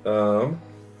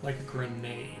 Like a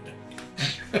grenade.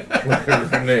 Like a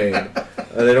grenade.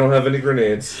 They don't have any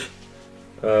grenades,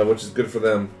 which is good for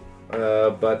them.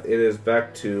 But it is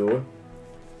back to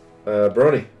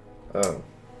Brony.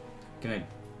 Gonna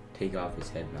take off his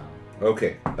head now.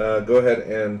 Okay. Go ahead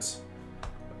and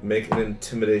make an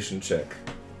intimidation check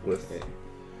with.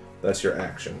 That's your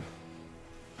action.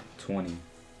 20.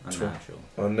 Unnatural.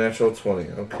 Unnatural 20.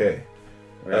 Okay.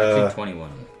 Or actually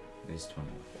 21. It's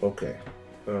 21. Okay.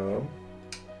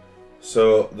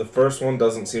 So the first one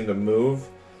doesn't seem to move,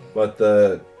 but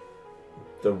the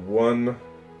one.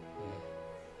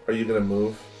 Are you gonna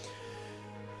move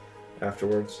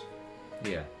afterwards?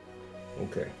 Yeah.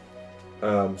 Okay.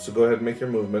 So go ahead and make your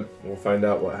movement. We'll find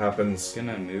out what happens. I'm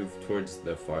gonna move towards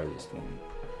the farthest one.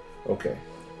 Okay.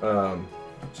 So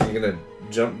you're gonna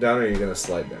jump down or you're gonna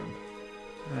slide down?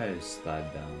 I just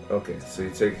slide down. Okay, so you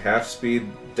take half speed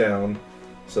down,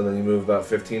 so then you move about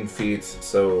 15 feet.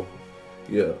 So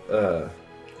there's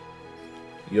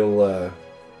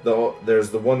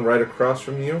the one right across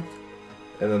from you,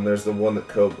 and then there's the one that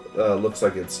looks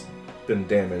like it's been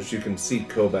damaged. You can see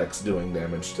Kovacs doing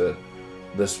damage to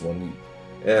this one,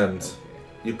 and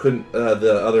you couldn't.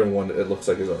 The other one, it looks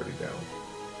like, is already down.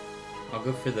 I'll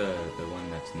go for the one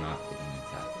that's not getting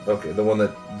attacked. Okay, the one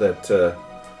that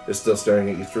is still staring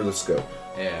at you through the scope.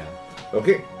 Yeah.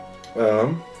 Okay.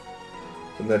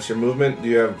 And that's your movement. Do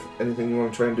you have anything you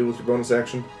want to try and do with your bonus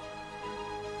action?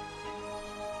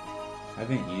 I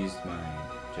haven't used my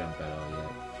jump at all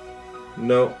yet.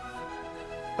 No.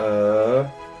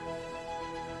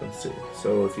 Let's see.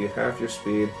 So if you half your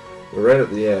speed, we're right at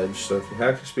the edge. So if you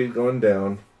half your speed going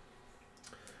down,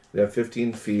 you have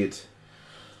 15 feet.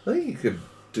 I think you could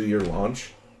do your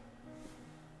launch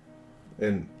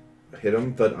and hit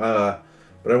him, but I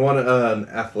want an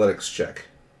athletics check.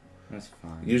 That's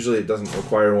fine. Usually it doesn't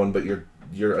require one, but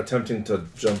you're attempting to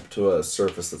jump to a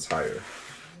surface that's higher.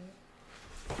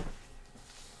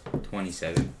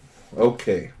 27.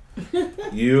 Okay.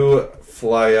 You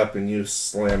fly up and you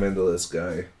slam into this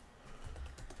guy.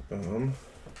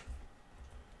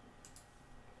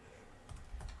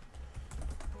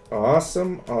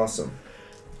 Awesome.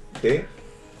 Okay.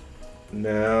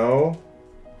 Now,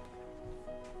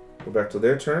 go back to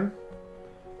their turn.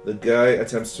 The guy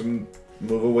attempts to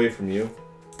move away from you.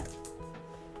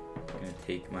 I'm gonna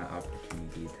take my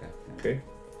opportunity attack now. Okay.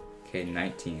 Okay,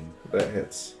 19. That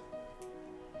hits.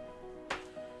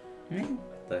 What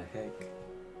the heck?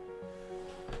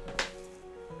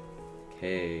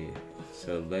 Okay,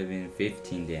 so 11,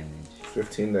 15 damage.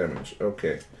 15 damage.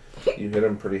 Okay. You hit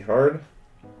him pretty hard.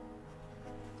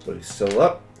 But he's still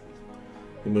up.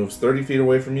 He moves 30 feet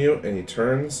away from you, and he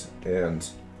turns and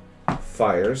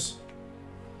fires.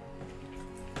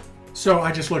 So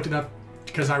I just looked it up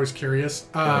because I was curious.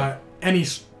 Any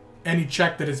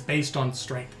check that is based on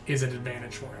strength is an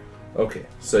advantage for him. Okay,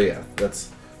 so yeah,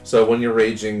 that's so when you're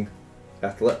raging,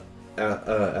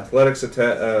 athletics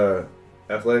attack,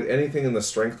 athletic, anything in the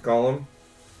strength column,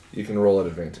 you can roll at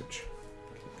advantage.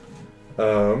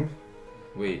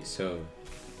 Wait, so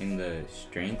in the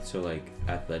strength, so like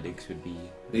athletics would be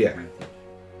Yeah. advantage?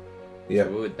 Yeah,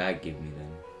 So what would that give me then?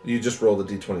 you just roll the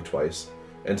d20 twice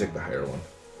and take the higher one.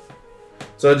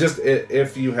 So just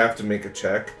if you have to make a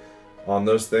check on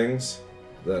those things,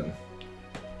 then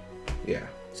yeah.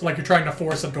 So like you're trying to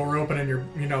force a door open and you're,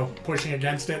 pushing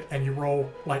against it and you roll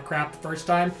like crap the first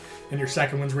time and your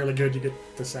second one's really good, you get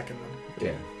the second one.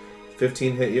 Yeah.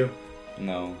 15 hit you?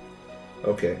 No.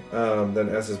 Okay. Then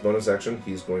as his bonus action,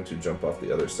 he's going to jump off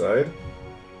the other side.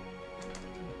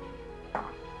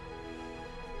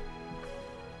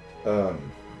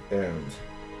 And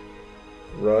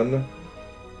run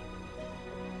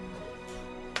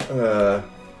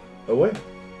away.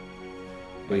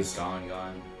 Wait,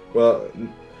 gone. Well,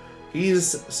 he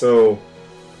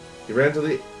ran to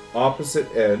the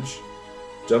opposite edge,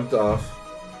 jumped off,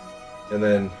 and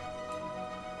then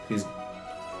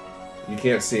you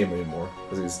can't see him anymore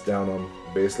because he's down on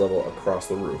base level across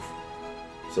the roof.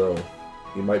 So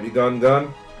he might be gone,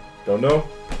 don't know,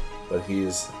 but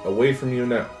he's away from you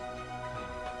now.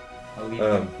 I'll leave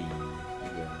him be.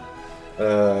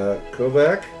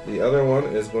 Kovac, the other one,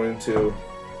 is going to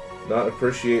not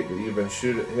appreciate that you've been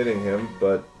hitting him,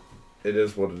 but it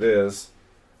is what it is.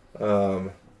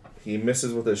 He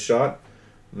misses with his shot,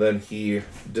 then he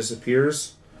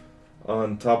disappears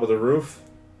on top of the roof,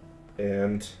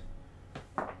 and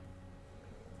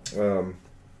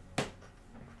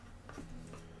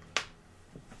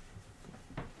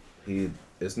he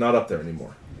is not up there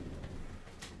anymore.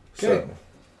 Okay.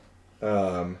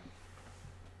 So,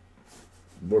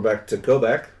 we're back to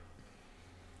Kovac.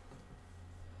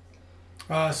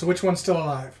 So which one's still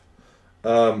alive?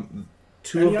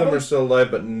 Two Any of them other? are still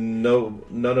alive, but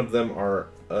none of them are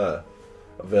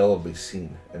available to be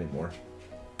seen anymore.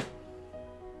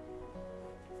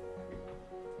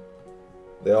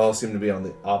 They all seem to be on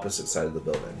the opposite side of the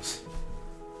buildings.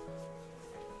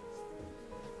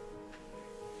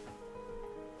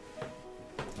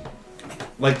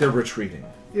 Like they're retreating.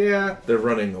 Yeah, They're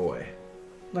running away.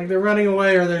 like they're running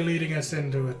away or they're leading us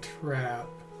into a trap.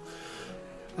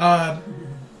 I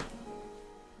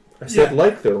said Yeah.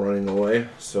 like they're running away,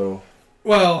 so...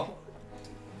 Well,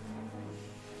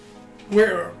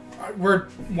 we're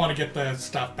want to get the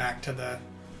stuff back to the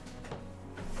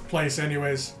place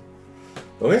anyways.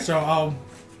 Okay. So I'll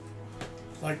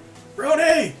like,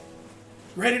 Brody,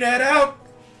 ready to head out?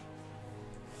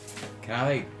 Can I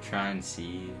like try and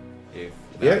see if?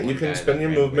 that Yeah, one you can guy spend that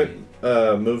your ran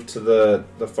movement, move to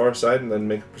the far side, and then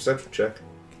make a perception check.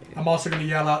 I'm also going to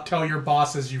yell out, tell your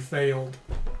bosses you failed.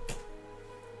 away?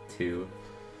 2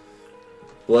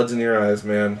 Blood's in your eyes,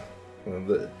 man.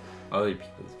 other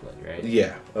people's blood, right?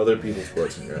 Yeah, other people's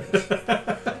blood's in your eyes.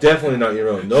 Definitely not your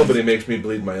own. Nobody makes me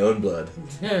bleed my own blood.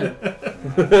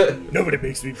 Nobody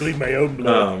makes me bleed my own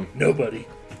blood. Nobody.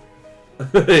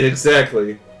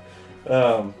 Exactly.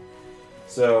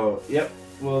 So, yep,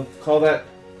 we'll call that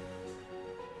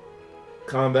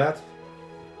combat.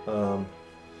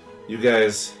 You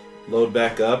guys load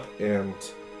back up, and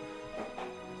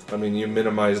I mean, you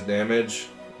minimize damage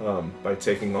by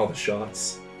taking all the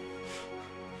shots,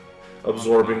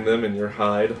 absorbing them in your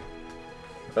hide.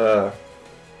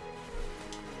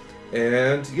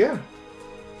 And yeah,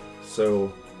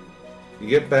 so you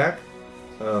get back.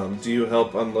 Do you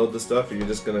help unload the stuff, or are you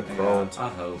just gonna crawl Yeah, into? I'll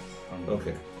help.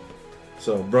 Okay.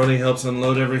 So Brony helps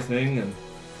unload everything and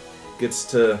gets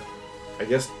to, I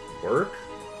guess, work.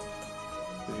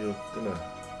 Are you gonna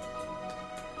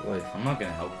like? I'm not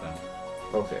gonna help them.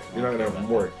 Okay, you're not gonna help him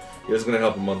work. You're just gonna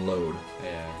help him unload.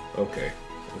 Yeah. Okay.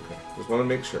 Okay. Just want to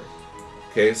make sure.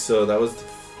 Okay, so that was the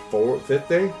fifth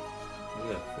day. What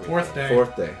was that, Fourth day.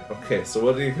 Fourth day. Okay, so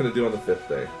what are you gonna do on the fifth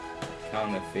day?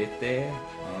 On the 5th day,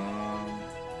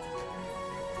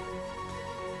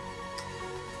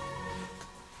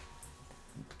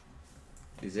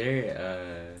 is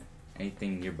there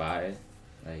anything nearby,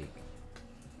 like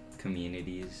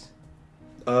communities?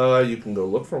 You can go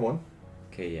look for one.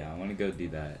 Okay, yeah, I want to go do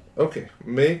that. Okay,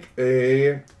 make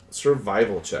a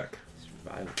survival check.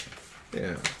 Survival.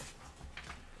 Yeah.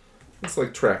 It's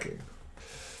like tracking.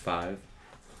 5.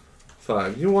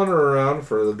 5. You wander around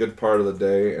for the good part of the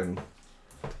day, and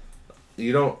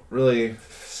you don't really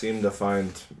seem to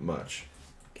find much.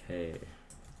 Okay.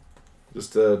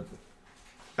 Just I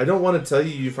don't want to tell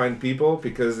you find people,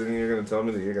 because then you're going to tell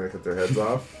me that you're going to cut their heads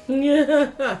off.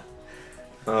 Yeah.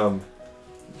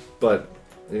 But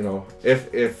you know,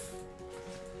 if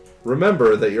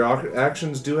remember that your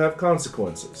actions do have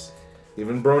consequences.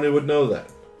 Even Brony would know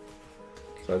that.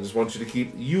 So I just want you to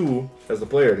keep, you as the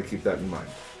player, to keep that in mind.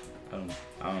 I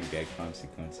don't get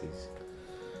consequences.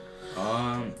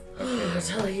 Okay.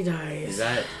 Until he Is dies.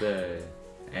 that the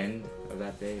end of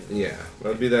that day? Yeah,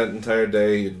 that'd be that entire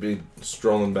day. You'd be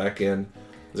strolling back in.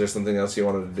 Is there something else you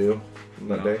wanted to do on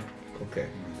that No. day? Okay.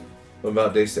 What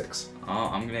about day 6?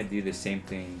 I'm gonna do the same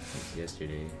thing as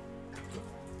yesterday.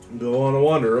 Go on a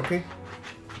wander, okay?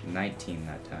 19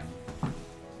 that time.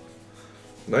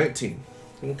 19.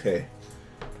 Okay.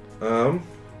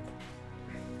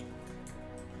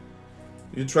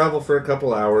 You travel for a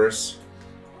couple hours,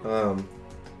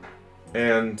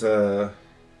 and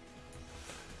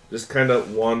just kind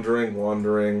of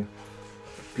wandering.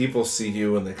 People see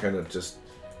you and they kind of just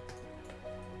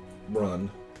run.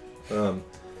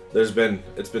 It's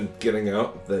been getting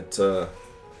out that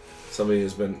somebody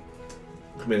has been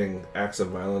committing acts of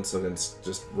violence against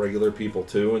just regular people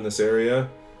too in this area.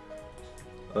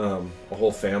 A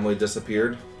whole family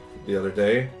disappeared the other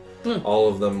day. All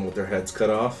of them with their heads cut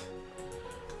off.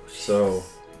 So,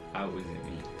 I wasn't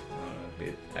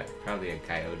me. Probably a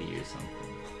coyote or something.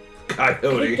 I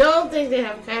coyote don't think they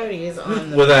have coyotes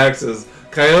on the with axes.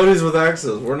 Coyotes with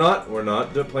axes. We're not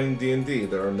playing D&D.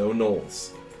 There are no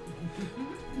gnolls.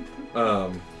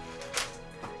 Oh,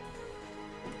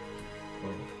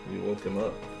 you woke him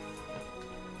up.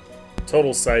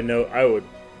 Total side note, I would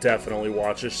definitely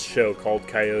watch a show called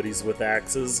Coyotes with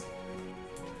Axes.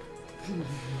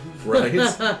 Right?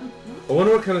 I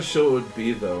wonder what kind of show it would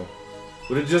be, though.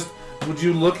 Would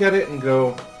you look at it and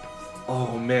go,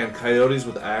 oh man, coyotes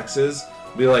with axes?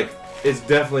 Be like, it's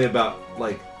definitely about,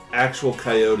 like, actual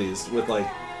coyotes with, like,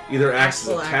 either axes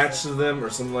Actual attached axes. to them or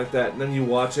something like that. And then you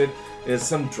watch it, and it's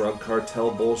some drug cartel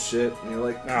bullshit, and you're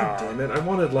like, God damn it, I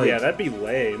wanted, like... Yeah, that'd be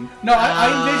lame. No, I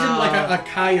envisioned like a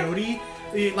coyote,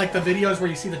 like the videos where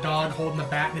you see the dog holding the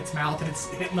bat in its mouth and it's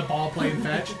hitting the ball playing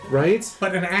fetch, Right?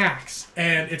 but an axe,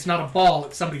 and it's not a ball,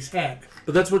 it's somebody's head.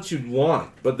 But that's what you'd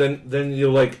want. But then you're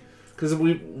like... Because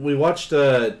we watched,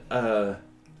 I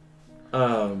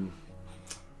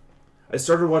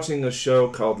started watching a show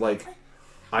called, like,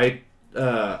 I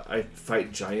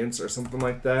Fight Giants or something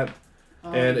like that.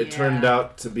 and it turned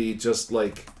out to be just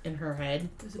like In her head.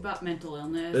 It was about mental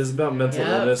illness. it was about mental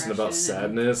Yeah. illness and about Depression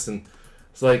sadness, and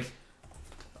it's like,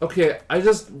 okay, I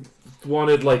just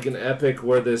wanted like an epic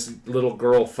where this little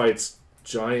girl fights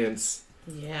giants.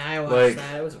 Yeah, I watched Like-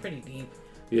 that. It was pretty deep.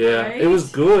 Yeah, Right? it was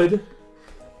good,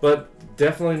 but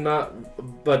definitely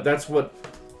not. But that's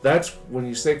when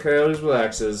you say Coyotes with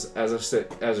Axes as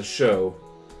a show,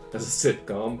 as a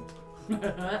sitcom.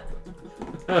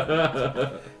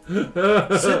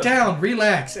 Sit down,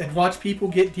 relax, and watch people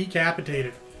get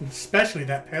decapitated. Especially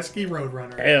that pesky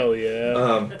Roadrunner. Hell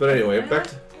yeah. But anyway, back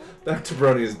to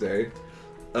Brony's day.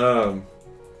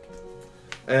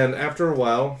 And after a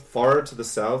while, far to the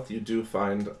south, you do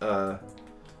find a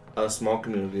small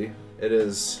community. It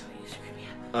is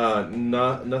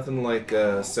nothing like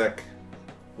Sec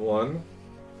 1,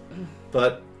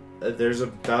 but there's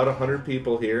about 100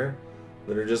 people here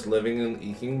that are just living and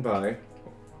eking by.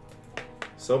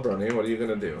 So, Brony, what are you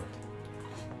gonna do?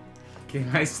 Can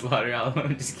I slaughter all of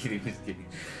them? Just kidding.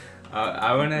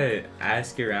 I want to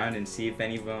ask around and see if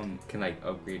any of them can like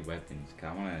upgrade weapons.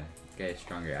 Cause I want to get a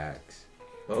stronger axe.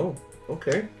 Oh,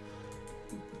 okay.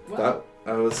 Well,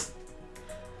 That I was.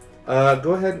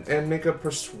 Go ahead and make a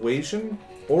persuasion,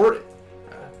 or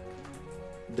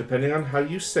depending on how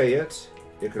you say it,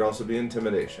 it could also be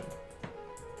intimidation.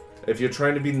 If you're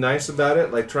trying to be nice about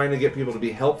it, like trying to get people to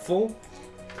be helpful,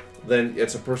 then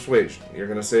it's a persuasion. You're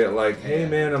gonna say it like, "Hey, Yeah.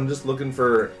 man, I'm just looking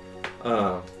for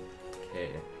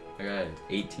Okay, I got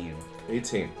 18.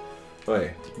 18."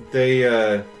 Okay, they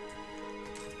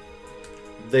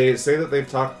say that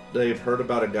they've heard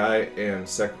about a guy in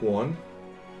Sec 1,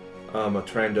 a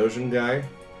Trandoshan guy,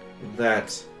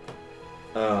 that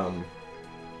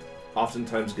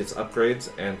oftentimes gets upgrades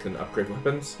and can upgrade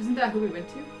weapons. isn't that who we went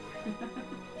to?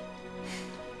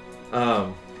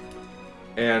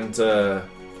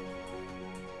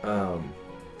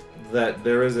 That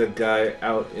there is a guy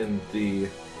out in the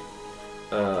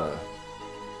out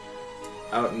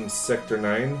in Sector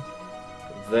 9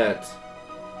 that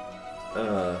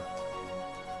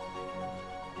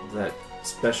that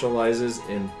specializes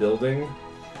in building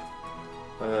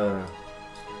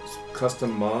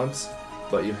custom mods,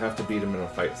 but you have to beat him in a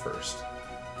fight first.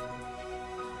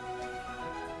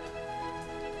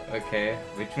 Okay,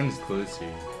 which one's closer?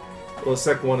 Well,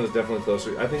 Sec 1 is definitely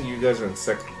closer. I think you guys are in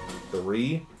Sec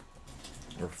 3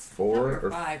 or 4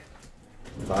 or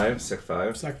 5. Sec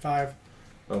 5. Sec 5.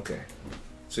 Okay.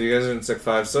 So you guys are in Sec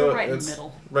 5, so We're right in the it's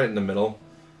middle. right in the middle.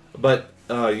 But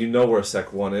you know where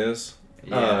Sec 1 is.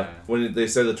 Yeah. When they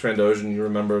said the Trandoshan, you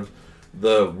remember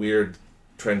the weird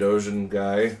Trandoshan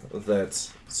guy that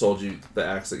sold you the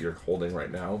axe that you're holding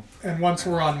right now. And once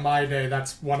we're on my day,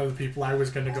 that's one of the people I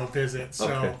was going to go visit. So,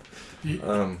 Okay.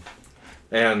 you-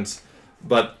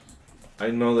 But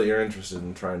I know that you're interested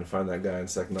in trying to find that guy in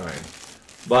Sec 9.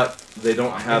 But they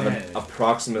don't have an Yeah.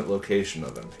 approximate location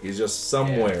of him. He's just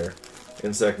somewhere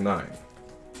in Sec 9.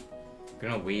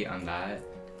 Gonna wait on that.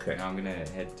 Okay. Now I'm gonna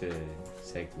head to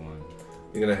Sec 1.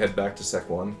 You're gonna head back to Sec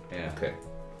 1? Yeah. Okay.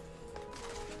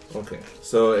 Okay.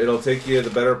 So it'll take you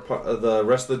the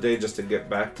rest of the day just to get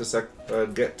back to Sec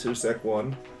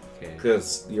 1 Okay.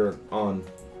 because you're on.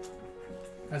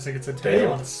 I think it's a day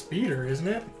Tail. on a speeder, isn't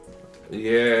it?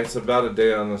 Yeah, it's about a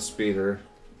day on the speeder.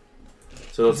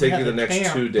 So it'll We take had you the to next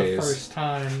camp 2 days. The first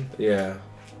time. Yeah.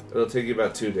 It'll take you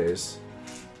about 2 days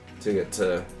to get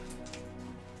to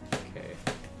Okay.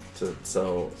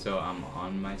 so So I'm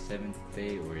on my 7th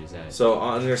day, or is that? so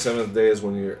on your 7th day is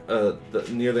when you're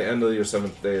near the end of your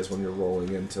 7th day is when you're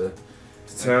rolling into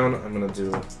town. I'm gonna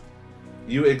do.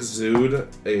 You exude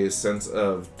a sense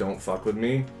of don't fuck with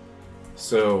me,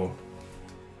 so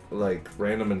like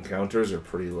random encounters are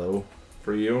pretty low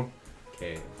for you.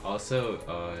 Okay. Also,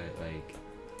 like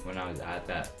when I was at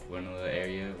that one little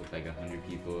area with like 100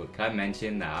 people, can I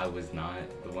mention that I was not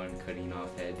the one cutting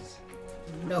off heads?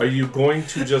 No. Are you going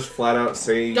to just flat out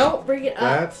say Don't bring it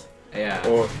up. that? Yeah.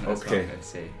 Or- that's okay.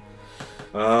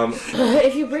 What I'm gonna say.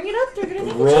 If you bring it up, they're gonna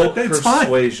think Roll It's fine.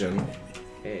 persuasion.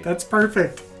 Okay. That's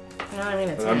perfect. it's not even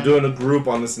And I'm doing a group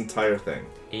on this entire thing.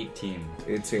 18.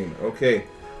 18. Okay.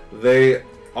 They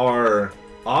are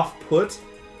off-put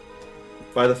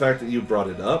by the fact that you brought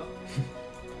it up.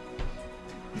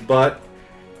 But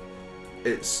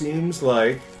it seems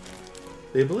like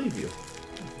they believe you.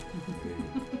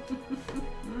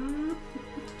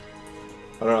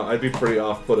 I don't know, I'd be pretty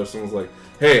off-put if someone's like,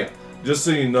 "Hey, just so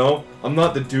you know, I'm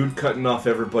not the dude cutting off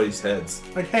everybody's heads."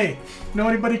 Like, hey, know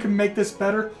anybody can make this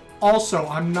better? Also,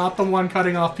 I'm not the one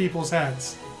cutting off people's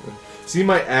heads. See,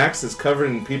 my axe is covered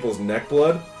in people's neck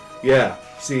blood? Yeah,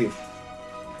 see,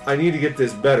 I need to get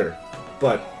this better.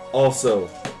 But also,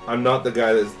 I'm not the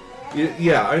guy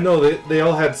Yeah, I know. They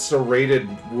all had serrated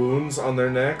wounds on their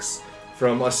necks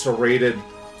from a serrated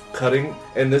cutting,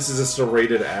 and this is a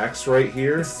serrated axe right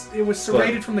here. It was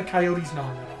serrated from the coyotes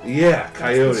gnawing it off. Yeah,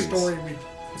 coyotes. That's the story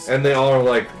And they all are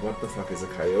like, "What the fuck is a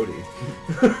coyote?"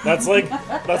 That's like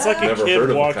a Never heard kid of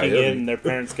a walking coyote. in and their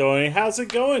parents going, "How's it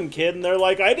going, kid?" And they're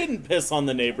like, "I didn't piss on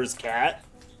the neighbor's cat."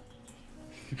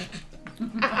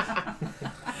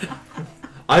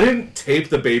 I didn't tape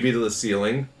the baby to the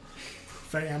ceiling.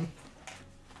 fan.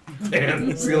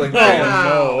 Ceiling fan.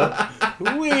 Oh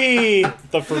no! Whee!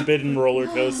 The forbidden roller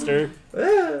coaster.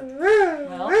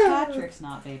 Well, Patrick's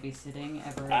not babysitting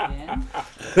ever again.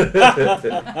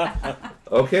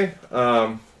 Okay,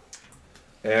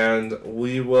 and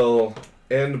we will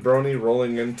end Brony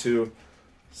rolling into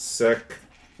Sec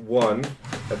 1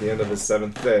 at the end of his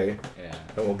 7th day, Yeah.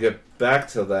 and we'll get back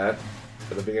to that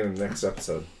at the beginning of the next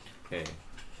episode. Okay.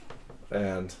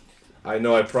 And I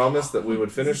know I promised that we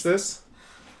would finish this,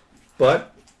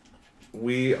 but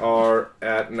we are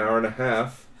at an hour and a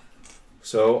half,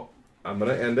 so I'm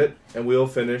going to end it, and we'll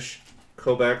finish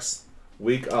Kobak's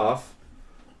week off,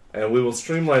 and we will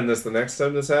streamline this the next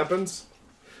time this happens,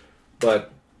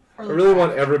 but I really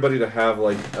want everybody to have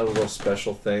like a little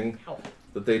special thing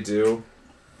that they do.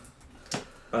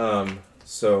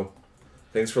 So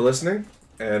thanks for listening,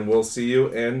 and we'll see you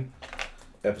in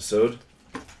episode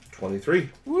 23.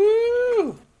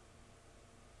 Woo!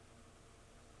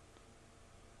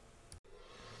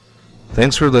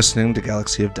 Thanks for listening to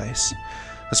Galaxy of Dice.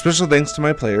 A special thanks to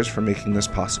my players for making this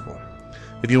possible.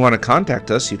 If you want to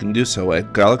contact us, you can do so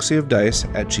at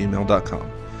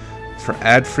galaxyofdice@gmail.com. For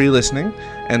ad-free listening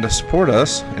and to support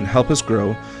us and help us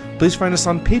grow, please find us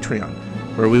on Patreon,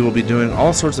 where we will be doing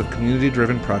all sorts of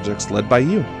community-driven projects led by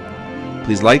you.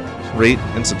 Please like, rate,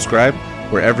 and subscribe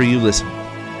wherever you listen.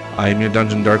 I am your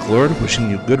Dungeon Dark Lord, wishing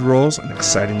you good rolls and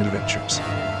exciting adventures.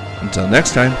 Until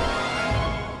next time.